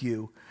kindly with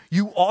you,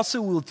 you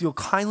also will deal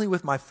kindly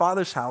with my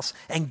father's house,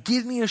 and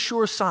give me a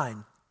sure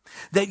sign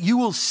that you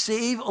will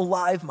save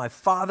alive my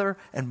father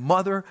and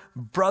mother,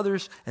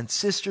 brothers and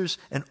sisters,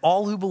 and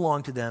all who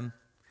belong to them,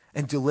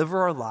 and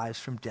deliver our lives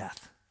from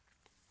death.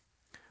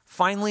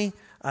 Finally,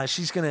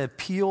 she's going to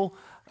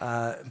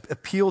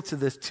appeal to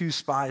the two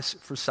spies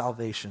for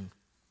salvation.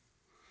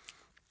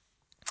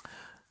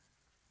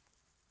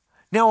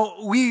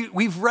 Now,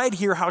 we've read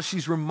here how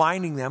she's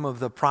reminding them of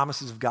the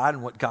promises of God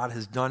and what God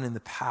has done in the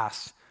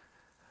past.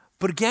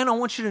 But again, I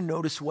want you to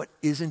notice what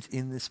isn't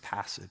in this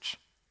passage.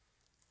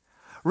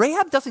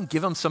 Rahab doesn't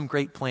give them some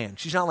great plan.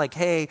 She's not like,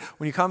 hey,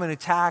 when you come and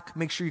attack,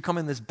 make sure you come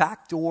in this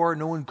back door.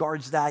 No one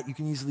guards that. You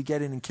can easily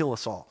get in and kill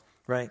us all,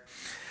 right?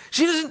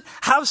 She doesn't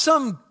have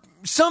some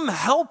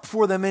help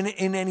for them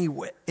in any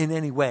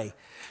way.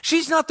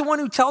 She's not the one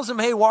who tells them,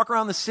 hey, walk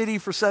around the city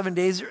for 7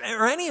 days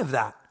or any of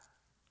that.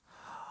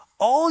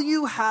 All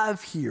you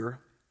have here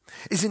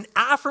is an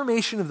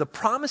affirmation of the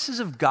promises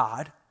of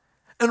God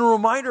and a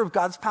reminder of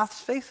God's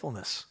past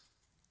faithfulness.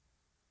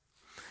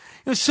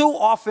 So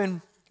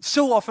often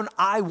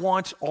I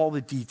want all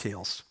the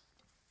details.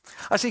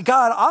 I say,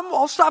 God,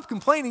 I'll stop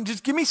complaining.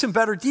 Just give me some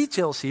better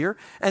details here,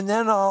 and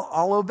then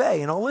I'll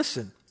obey and I'll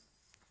listen.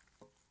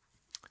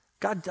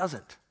 God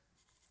doesn't.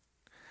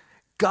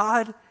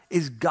 God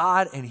is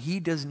God, and he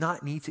does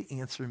not need to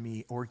answer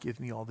me or give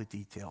me all the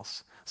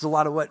details. It's a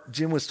lot of what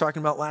Jim was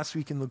talking about last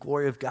week in the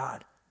glory of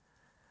God.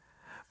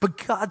 But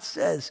God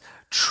says,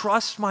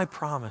 trust my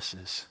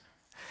promises.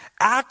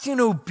 Act in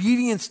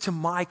obedience to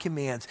my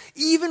commands,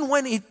 even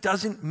when it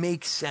doesn't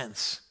make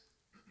sense.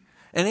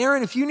 And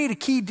Aaron, if you need a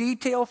key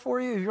detail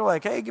for you, if you're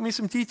like, hey, give me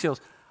some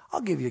details,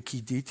 I'll give you a key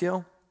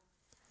detail.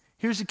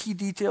 Here's a key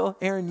detail,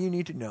 Aaron, you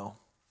need to know.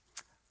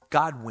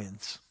 God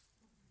wins.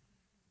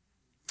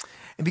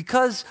 And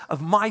because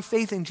of my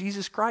faith in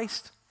Jesus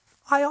Christ,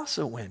 I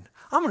also win.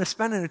 I'm going to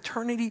spend an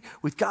eternity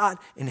with God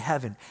in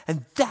heaven.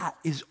 And that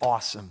is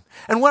awesome.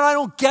 And when I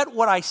don't get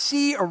what I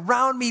see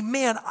around me,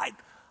 man,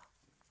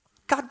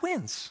 God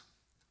wins.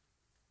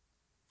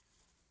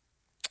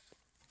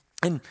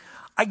 And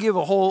I give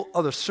a whole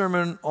other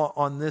sermon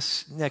on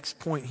this next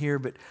point here,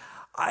 but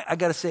I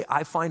got to say,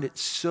 I find it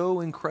so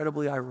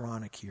incredibly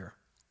ironic here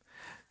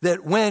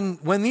that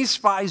when these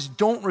spies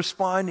don't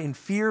respond in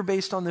fear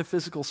based on their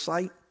physical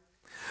sight,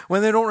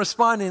 when they don't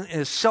respond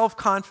in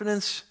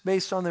self-confidence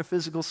based on their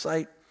physical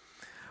sight,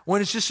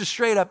 when it's just a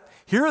straight up,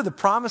 here are the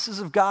promises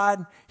of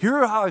God, here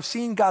are how I've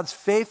seen God's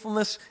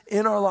faithfulness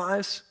in our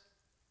lives,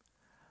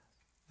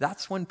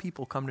 that's when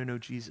people come to know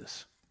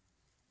Jesus.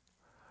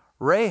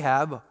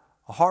 Rahab,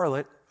 a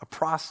harlot, a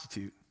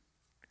prostitute,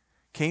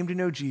 came to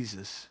know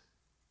Jesus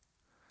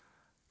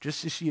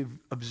just as she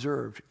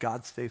observed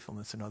God's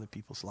faithfulness in other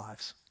people's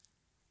lives.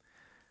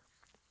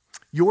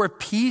 Your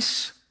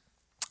peace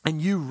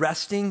and you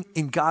resting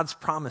in God's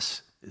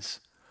promises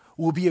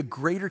will be a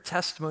greater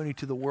testimony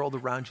to the world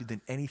around you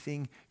than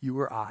anything you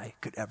or I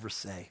could ever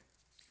say.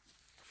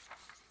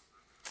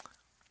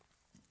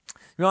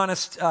 To be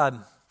honest,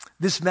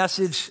 this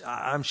message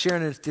I'm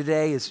sharing it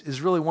today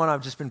is really one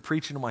I've just been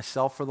preaching to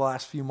myself for the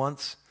last few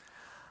months.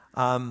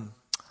 I'm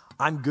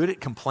good at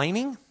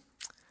complaining.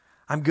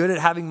 I'm good at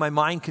having my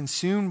mind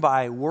consumed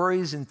by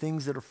worries and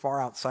things that are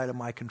far outside of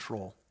my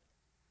control.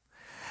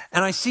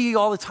 And I see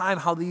all the time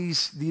how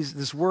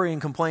this worry and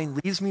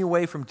complaint leads me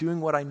away from doing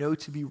what I know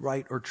to be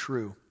right or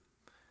true.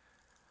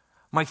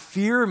 My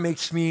fear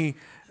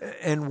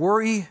and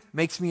worry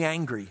makes me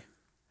angry.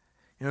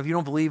 You know, if you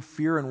don't believe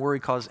fear and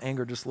worry cause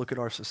anger, just look at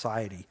our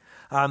society.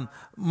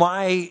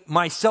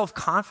 My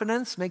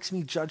self-confidence makes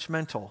me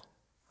judgmental.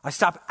 I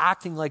stop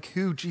acting like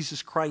who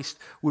Jesus Christ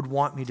would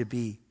want me to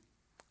be.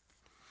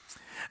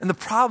 And the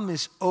problem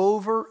is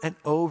over and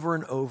over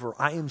and over,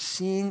 I am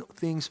seeing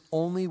things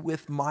only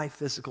with my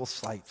physical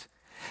sight.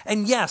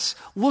 And yes,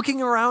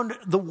 looking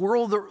at the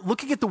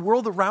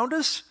world around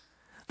us,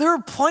 There are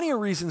plenty of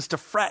reasons to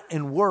fret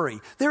and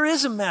worry. There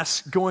is a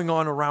mess going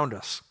on around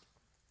us.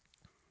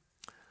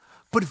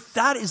 But if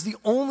that is the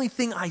only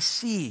thing I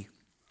see,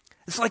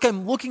 it's like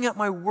I'm looking at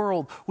my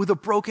world with a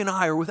broken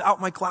eye or without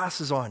my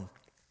glasses on,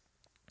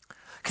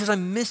 because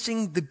I'm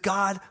missing the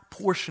God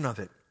portion of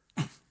it.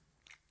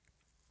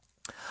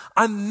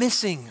 I'm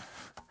missing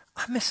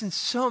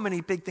so many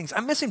big things.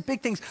 I'm missing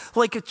big things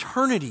like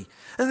eternity.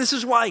 And this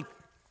is why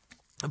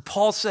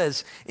Paul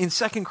says in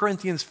 2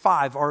 Corinthians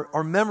 5,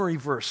 our memory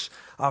verse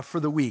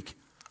for the week,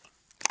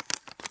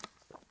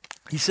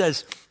 he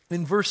says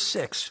in verse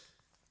 6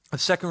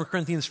 of 2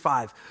 Corinthians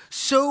 5,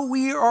 so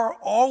we are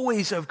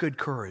always of good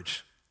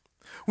courage.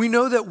 We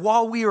know that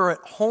while we are at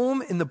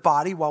home in the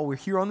body, while we're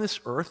here on this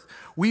earth,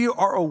 we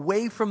are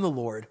away from the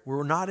Lord.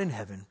 We're not in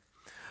heaven.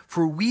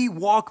 For we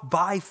walk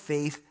by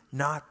faith,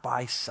 not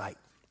by sight.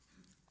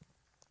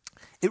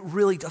 It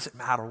really doesn't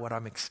matter what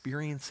I'm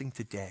experiencing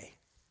today.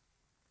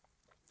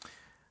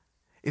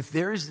 If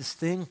there is this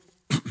thing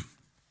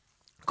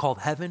called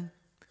heaven,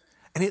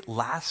 and it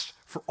lasts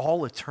for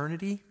all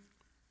eternity,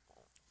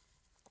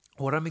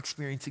 what I'm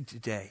experiencing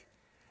today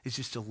is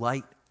just a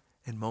light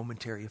and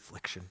momentary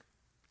affliction.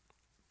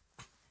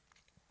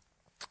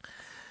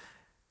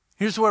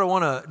 Here's what I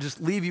want to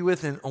just leave you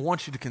with, and I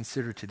want you to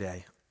consider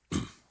today.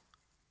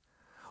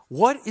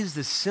 What is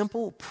the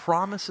simple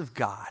promise of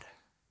God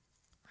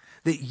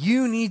that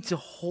you need to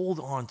hold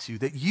on to,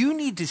 that you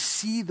need to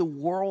see the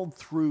world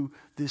through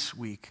this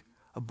week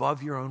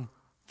above your own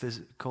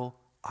physical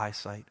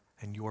eyesight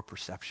and your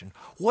perception?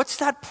 What's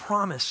that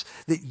promise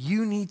that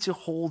you need to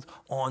hold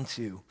on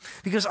to?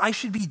 Because I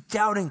should be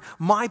doubting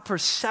my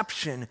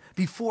perception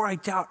before I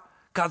doubt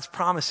God's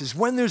promises.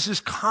 When there's this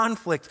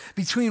conflict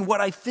between what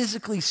I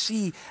physically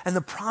see and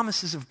the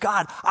promises of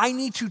God, I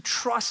need to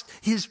trust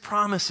his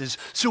promises.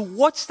 So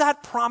what's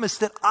that promise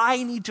that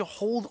I need to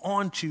hold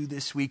on to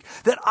this week,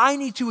 that I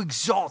need to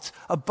exalt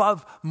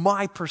above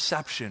my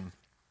perception?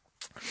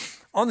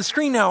 On the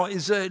screen now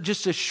is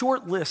just a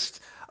short list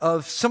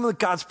of some of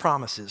God's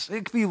promises.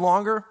 It could be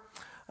longer,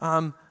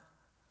 but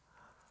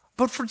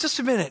for just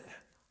a minute,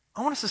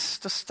 I want us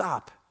to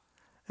stop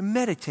and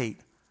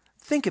meditate.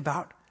 Think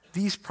about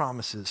these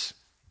promises.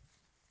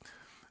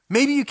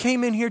 Maybe you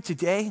came in here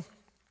today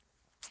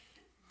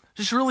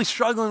just really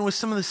struggling with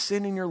some of the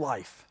sin in your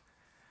life.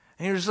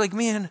 And you're just like,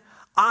 man,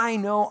 I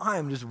know I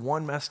am just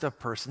one messed up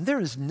person. There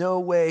is no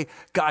way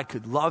God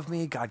could love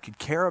me, God could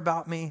care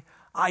about me.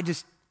 I'm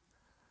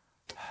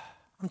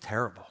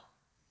terrible.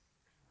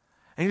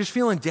 And you're just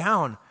feeling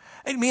down.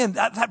 And man,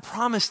 that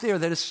promise there,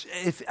 that is,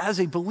 if as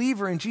a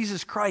believer in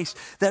Jesus Christ,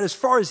 that as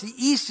far as the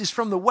east is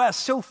from the west,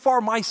 so far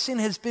my sin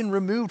has been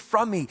removed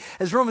from me.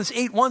 As Romans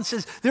 8:1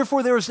 says,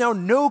 therefore there is now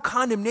no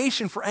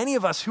condemnation for any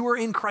of us who are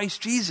in Christ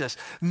Jesus.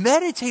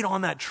 Meditate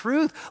on that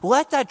truth.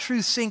 Let that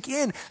truth sink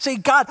in. Say,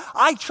 God,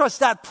 I trust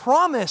that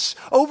promise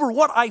over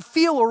what I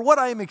feel or what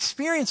I am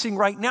experiencing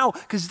right now,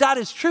 because that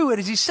is true. And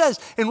as he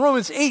says in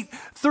Romans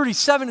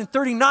 8:37 and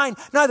 39,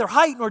 neither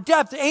height nor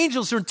depth,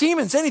 angels or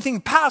demons, anything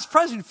past,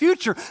 present,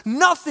 future,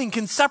 nothing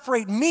can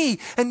separate me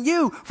and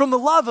you from the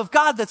love of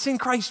God that's in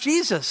Christ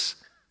Jesus.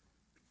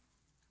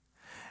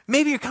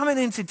 Maybe you're coming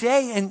in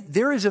today and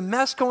there is a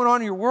mess going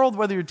on in your world,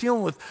 whether you're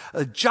dealing with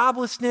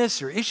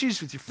joblessness or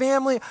issues with your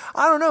family,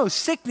 I don't know,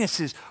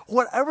 sicknesses,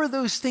 whatever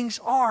those things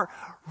are,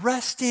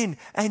 rest in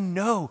and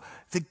know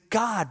that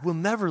God will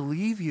never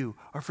leave you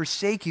or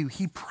forsake you.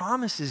 He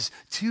promises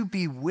to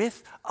be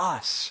with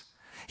us.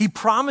 He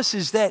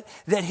promises that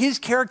his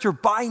character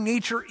by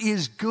nature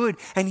is good,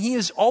 and he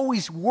is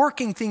always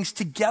working things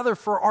together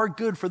for our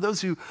good, for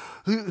those who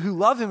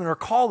love him and are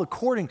called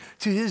according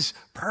to his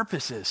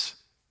purposes.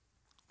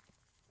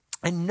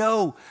 And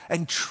know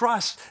and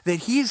trust that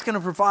he's going to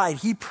provide.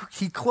 He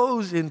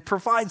clothes and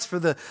provides for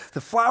the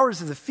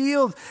flowers of the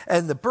field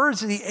and the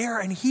birds of the air,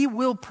 and he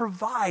will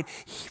provide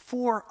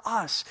for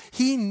us.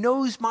 He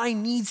knows my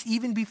needs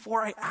even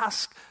before I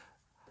ask,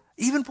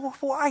 even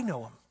before I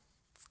know him.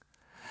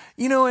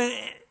 You know,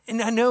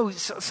 and I know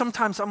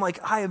sometimes I'm like,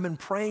 I have been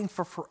praying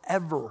for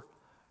forever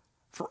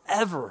for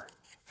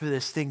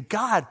this thing.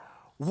 God,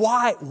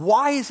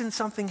 why isn't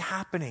something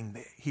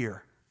happening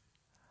here?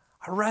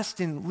 I rest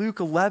in Luke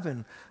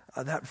 11,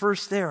 that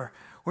verse there,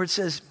 where it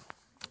says,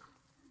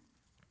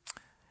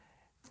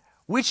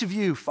 which of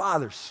you,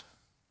 fathers,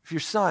 if your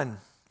son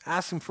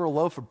asks him for a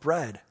loaf of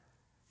bread,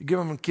 you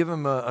give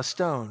him a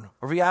stone.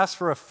 Or if he asks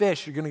for a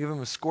fish, you're going to give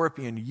him a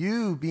scorpion.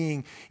 You,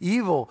 being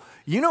evil,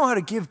 you know how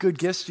to give good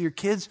gifts to your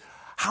kids.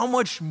 How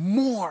much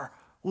more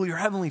will your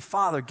heavenly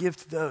Father give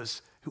to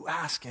those who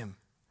ask him?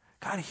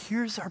 God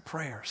hears our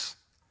prayers.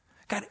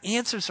 God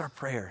answers our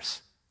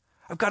prayers.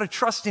 I've got to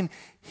trust in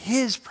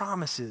his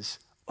promises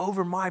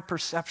over my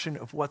perception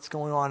of what's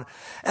going on.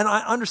 And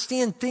I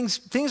understand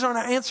things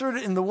aren't answered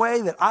in the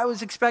way that I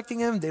was expecting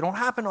them. They don't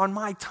happen on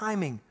my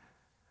timing.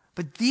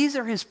 But these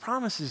are his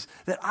promises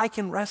that I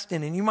can rest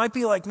in. And you might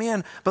be like,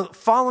 man, but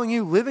following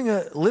you, living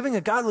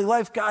a godly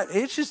life, God,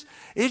 it's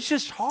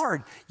just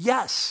hard.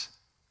 Yes.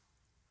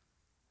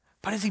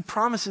 But as he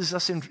promises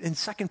us in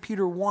 2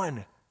 Peter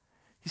 1,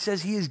 He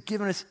says he has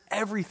given us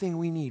everything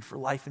we need for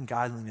life and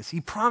godliness. He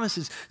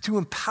promises to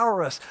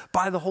empower us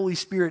by the Holy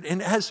Spirit.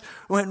 And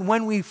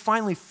when we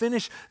finally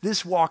finish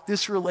this walk,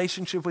 this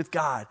relationship with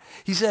God,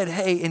 he said,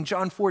 hey, in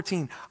John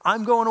 14,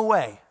 I'm going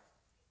away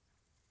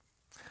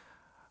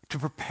to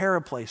prepare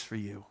a place for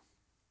you.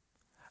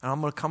 And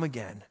I'm going to come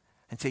again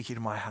and take you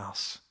to my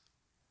house.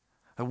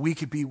 That we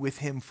could be with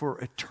him for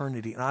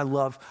eternity. And I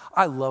love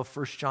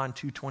 1 John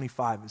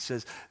 2:25. It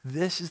says,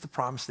 this is the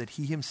promise that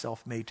he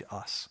himself made to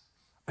us.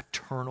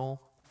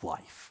 Eternal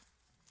life.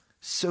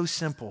 So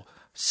simple,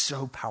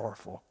 so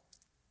powerful.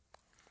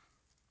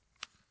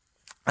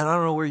 And I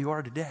don't know where you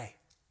are today.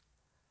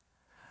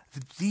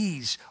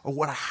 These are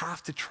what I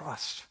have to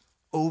trust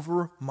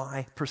over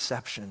my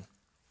perception.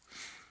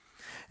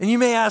 And you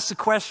may ask the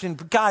question,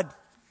 but God,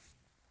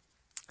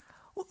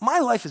 my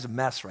life is a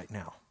mess right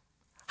now.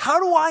 How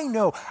do I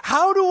know?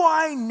 How do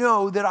I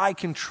know that I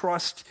can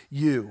trust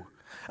you?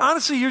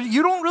 Honestly,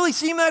 you don't really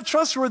seem that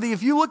trustworthy.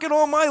 If you look at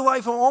all my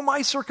life and all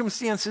my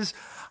circumstances,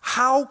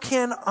 how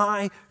can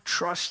I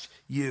trust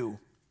you?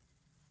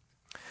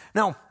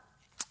 Now,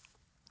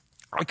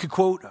 I could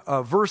quote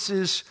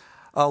verses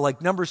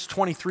like Numbers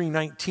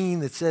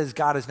 23:19 that says,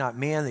 God is not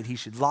man that he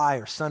should lie,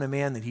 or son of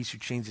man that he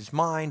should change his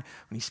mind.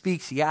 When he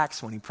speaks, he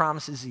acts. When he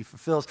promises, he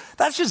fulfills.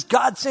 That's just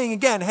God saying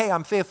again, hey,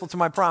 I'm faithful to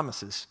my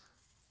promises.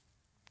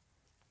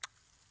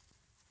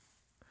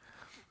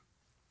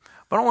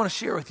 But I want to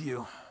share with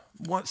you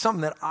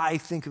something that I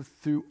think of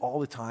through all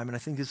the time, and I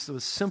think it's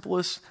the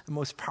simplest and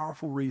most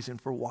powerful reason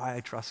for why I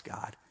trust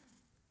God.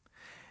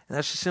 And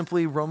that's just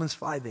simply Romans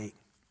 5:8,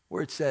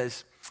 where it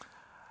says,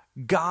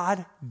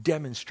 God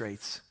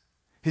demonstrates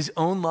his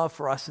own love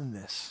for us in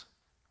this: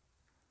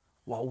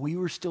 while we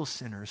were still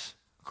sinners,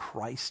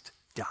 Christ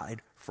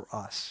died for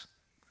us.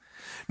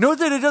 Note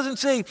that it doesn't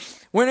say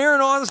when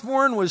Aaron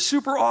Osborne was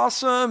super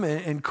awesome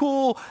and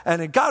cool and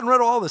had gotten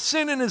rid of all the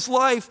sin in his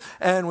life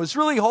and was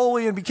really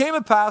holy and became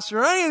a pastor,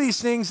 or any of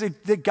these things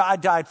that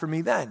God died for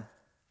me then.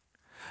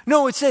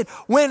 No, it said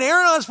when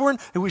Aaron Osborne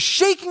was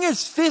shaking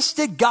his fist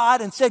at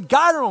God and said,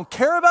 God, I don't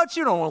care about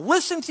you. I don't want to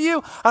listen to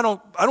you. I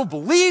don't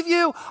believe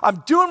you. I'm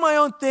doing my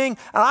own thing.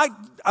 And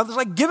I was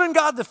like giving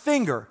God the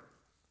finger.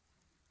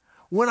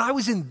 When I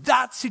was in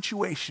that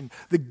situation,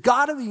 the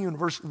God of the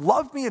universe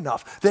loved me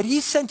enough that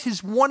he sent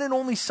his one and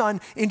only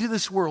son into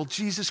this world,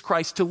 Jesus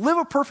Christ, to live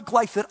a perfect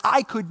life that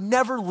I could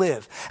never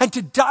live, and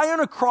to die on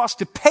a cross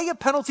to pay a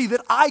penalty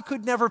that I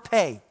could never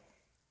pay.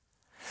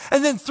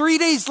 And then 3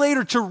 days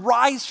later to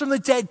rise from the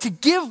dead, to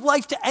give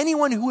life to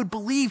anyone who would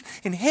believe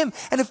in him.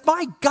 And if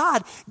my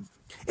God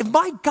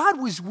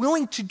was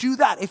willing to do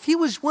that, if he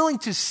was willing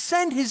to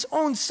send his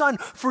own son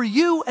for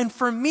you and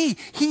for me,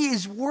 he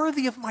is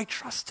worthy of my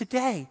trust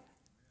today.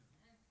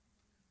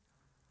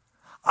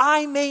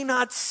 I may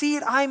not see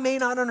it. I may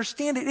not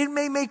understand it. It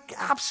may make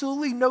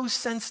absolutely no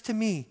sense to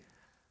me.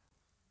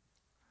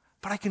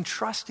 But I can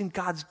trust in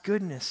God's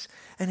goodness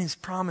and his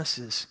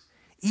promises,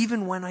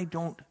 even when I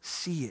don't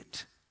see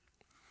it.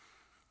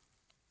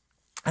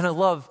 And I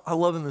love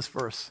in this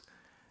verse,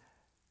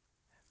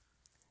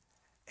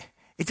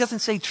 it doesn't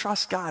say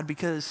trust God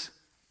because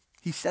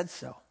he said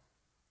so.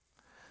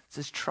 It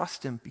says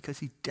trust him because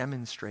he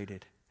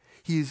demonstrated.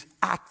 He has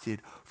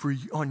acted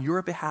on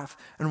your behalf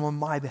and on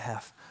my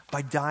behalf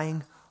by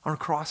dying on a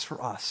cross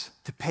for us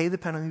to pay the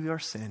penalty of our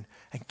sin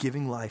and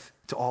giving life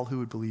to all who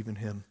would believe in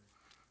him.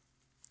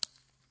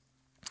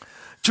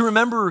 To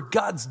remember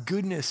God's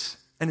goodness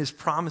and his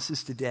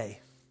promises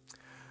today,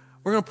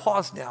 we're going to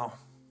pause now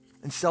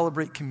and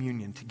celebrate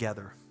communion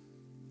together.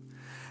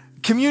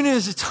 Communion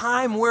is a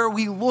time where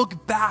we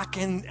look back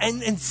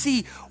and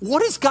see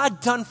what has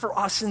God done for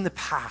us in the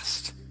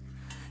past.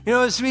 You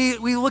know, as we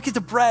look at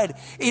the bread,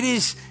 it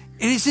is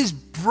his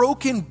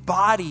broken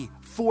body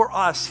for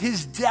us,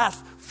 his death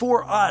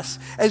for us.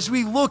 As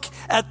we look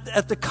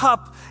at the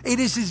cup, it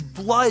is his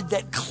blood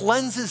that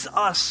cleanses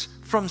us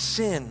from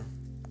sin.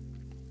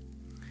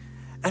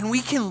 And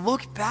we can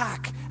look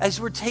back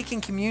as we're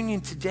taking communion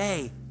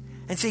today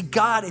and say,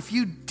 God, if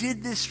you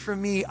did this for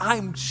me,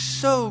 I'm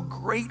so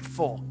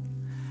grateful.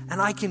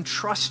 And I can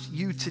trust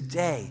you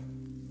today.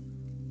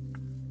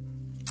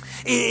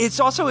 It's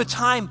also a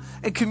time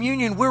in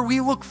communion where we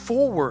look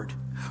forward.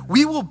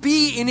 We will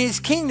be in his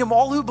kingdom.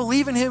 All who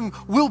believe in him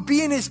will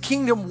be in his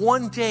kingdom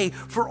one day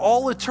for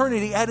all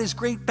eternity at his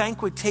great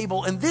banquet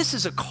table. And this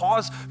is a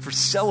cause for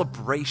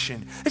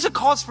celebration. It's a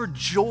cause for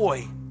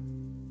joy.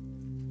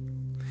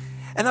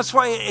 And that's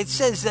why it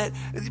says that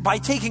by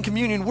taking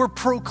communion, we're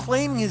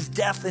proclaiming his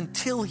death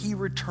until he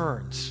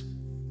returns.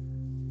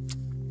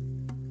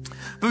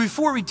 But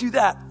before we do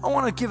that, I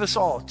want to give us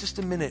all just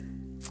a minute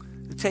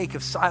to take a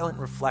silent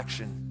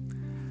reflection.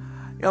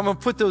 You know, I'm going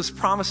to put those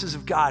promises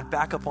of God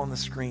back up on the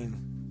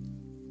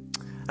screen.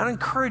 And I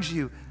encourage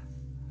you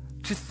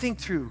to think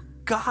through,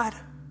 God,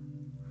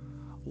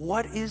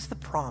 what is the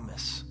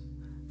promise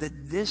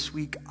that this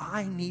week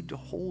I need to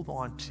hold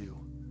on to,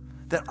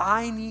 that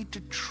I need to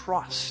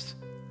trust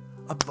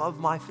above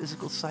my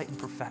physical sight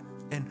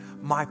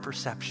and my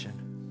perception?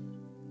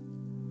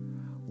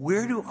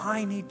 Where do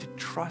I need to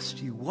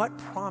trust you? What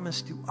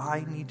promise do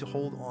I need to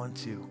hold on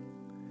to?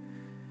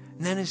 And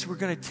then as we're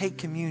going to take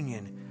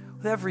communion,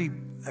 with every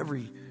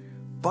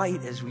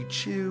bite, as we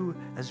chew,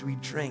 as we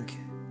drink,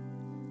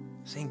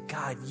 saying,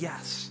 God,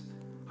 yes,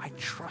 I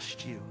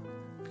trust you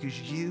because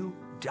you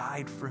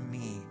died for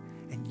me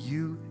and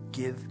you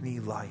give me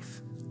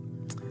life.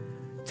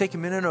 Take a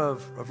minute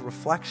of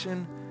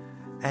reflection,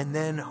 and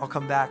then I'll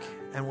come back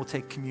and we'll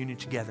take communion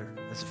together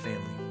as a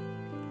family.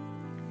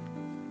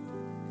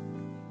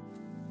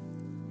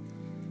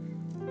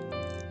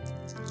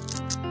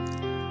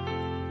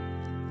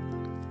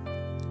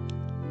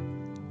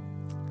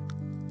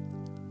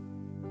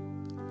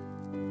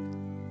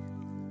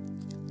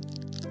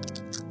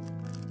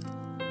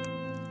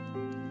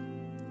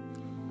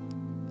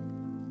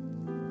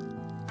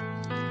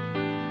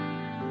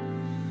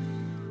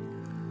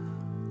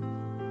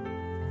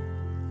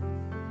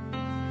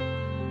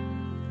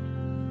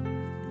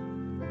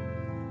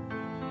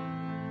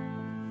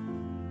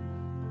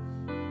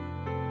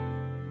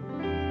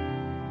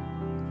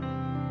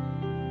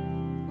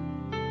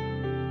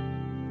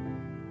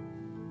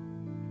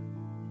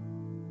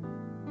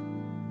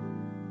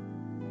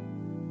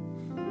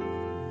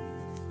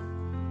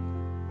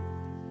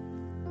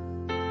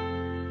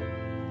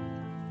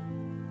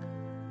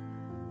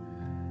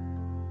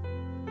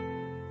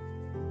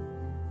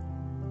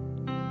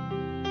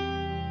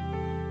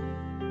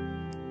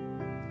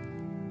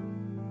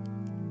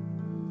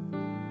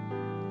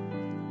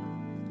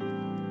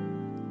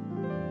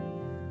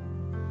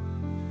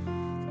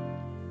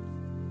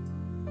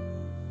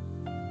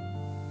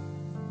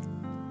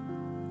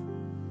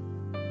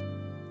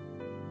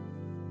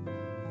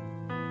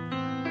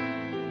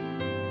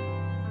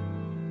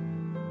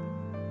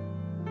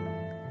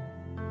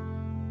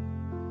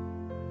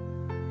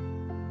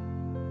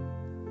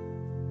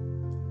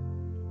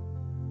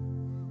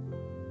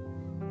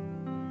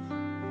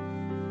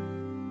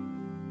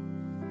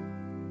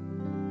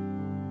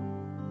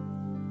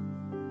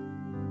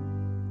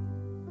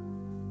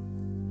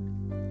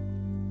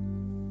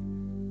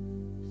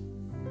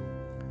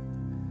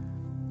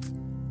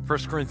 1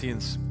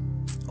 Corinthians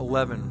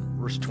 11,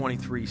 verse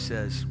 23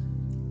 says,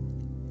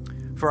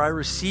 "For I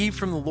received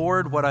from the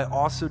Lord what I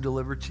also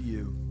delivered to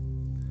you,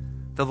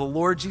 that the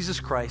Lord Jesus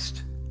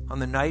Christ, on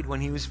the night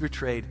when he was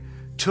betrayed,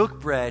 took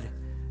bread,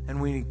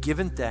 and when he had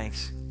given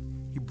thanks,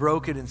 he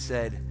broke it and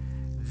said,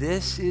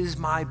 'This is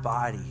my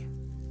body,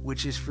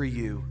 which is for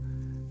you.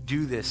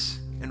 Do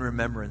this in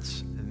remembrance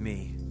of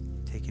me.'"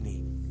 Take and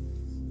eat.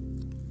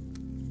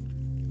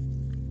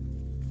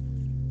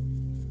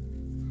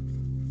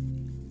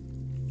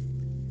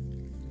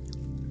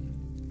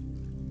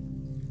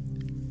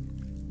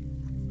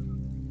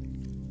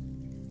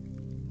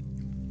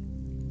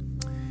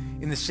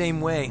 In the same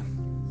way,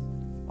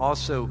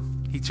 also,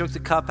 he took the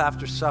cup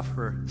after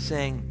supper,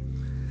 saying,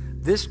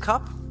 "This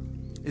cup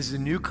is the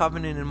new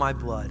covenant in my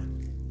blood.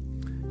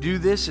 Do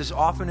this as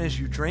often as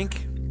you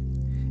drink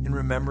in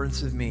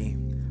remembrance of me.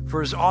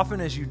 For as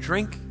often as you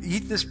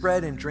eat this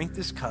bread and drink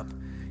this cup,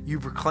 you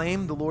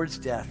proclaim the Lord's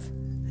death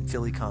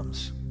until he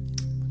comes."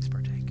 Let's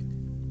partake.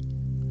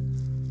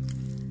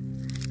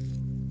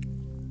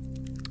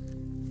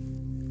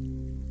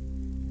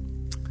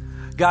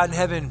 God in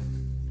heaven,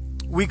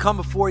 we come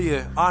before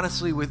you,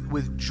 honestly,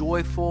 with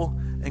joyful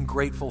and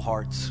grateful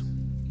hearts.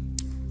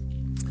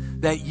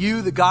 That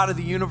you, the God of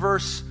the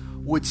universe,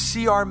 would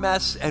see our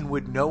mess and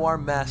would know our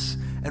mess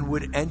and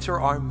would enter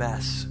our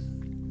mess.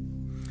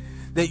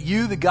 That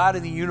you, the God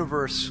of the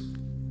universe,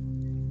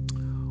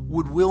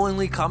 would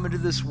willingly come into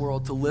this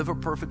world to live a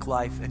perfect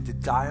life and to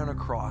die on a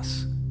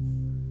cross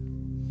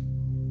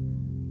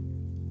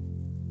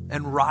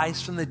and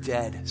rise from the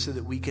dead so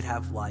that we could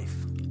have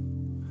life.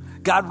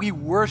 God, we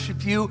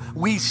worship you.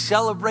 We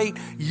celebrate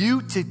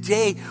you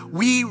today.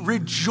 We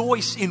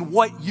rejoice in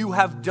what you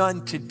have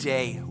done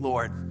today,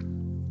 Lord.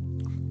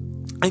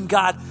 And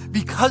God,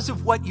 because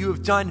of what you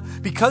have done,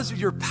 because of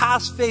your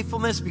past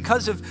faithfulness,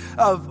 because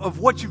of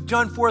what you've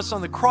done for us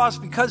on the cross,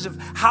 because of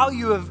how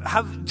you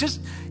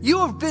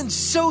have been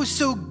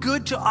so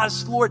good to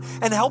us, Lord.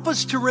 And help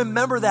us to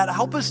remember that.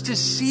 Help us to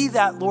see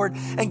that, Lord.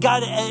 And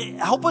God,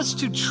 help us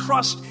to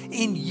trust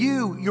in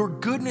you, your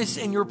goodness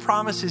and your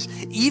promises,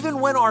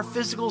 even when our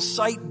physical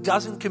sight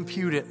doesn't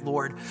compute it,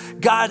 Lord.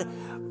 God,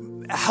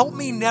 help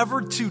me never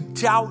to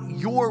doubt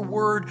your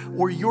word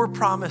or your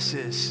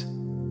promises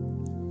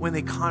when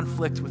they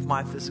conflict with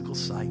my physical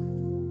sight.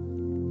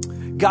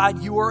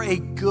 God, you are a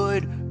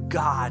good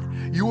God.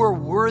 You are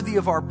worthy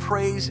of our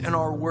praise and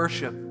our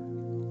worship.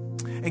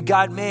 And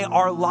God, may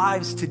our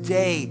lives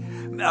today,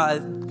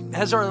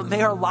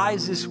 may our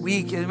lives this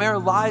week, and may our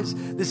lives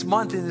this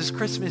month in this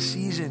Christmas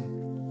season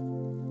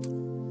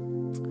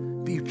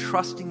be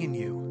trusting in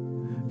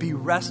you, be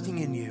resting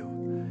in you,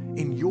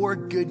 in your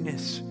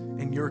goodness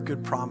and your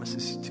good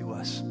promises to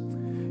us.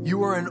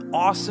 You are an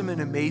awesome and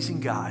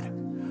amazing God.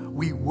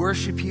 We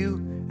worship you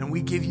and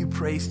we give you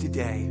praise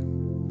today.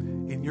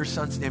 In your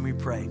son's name we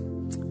pray.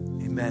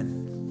 Amen.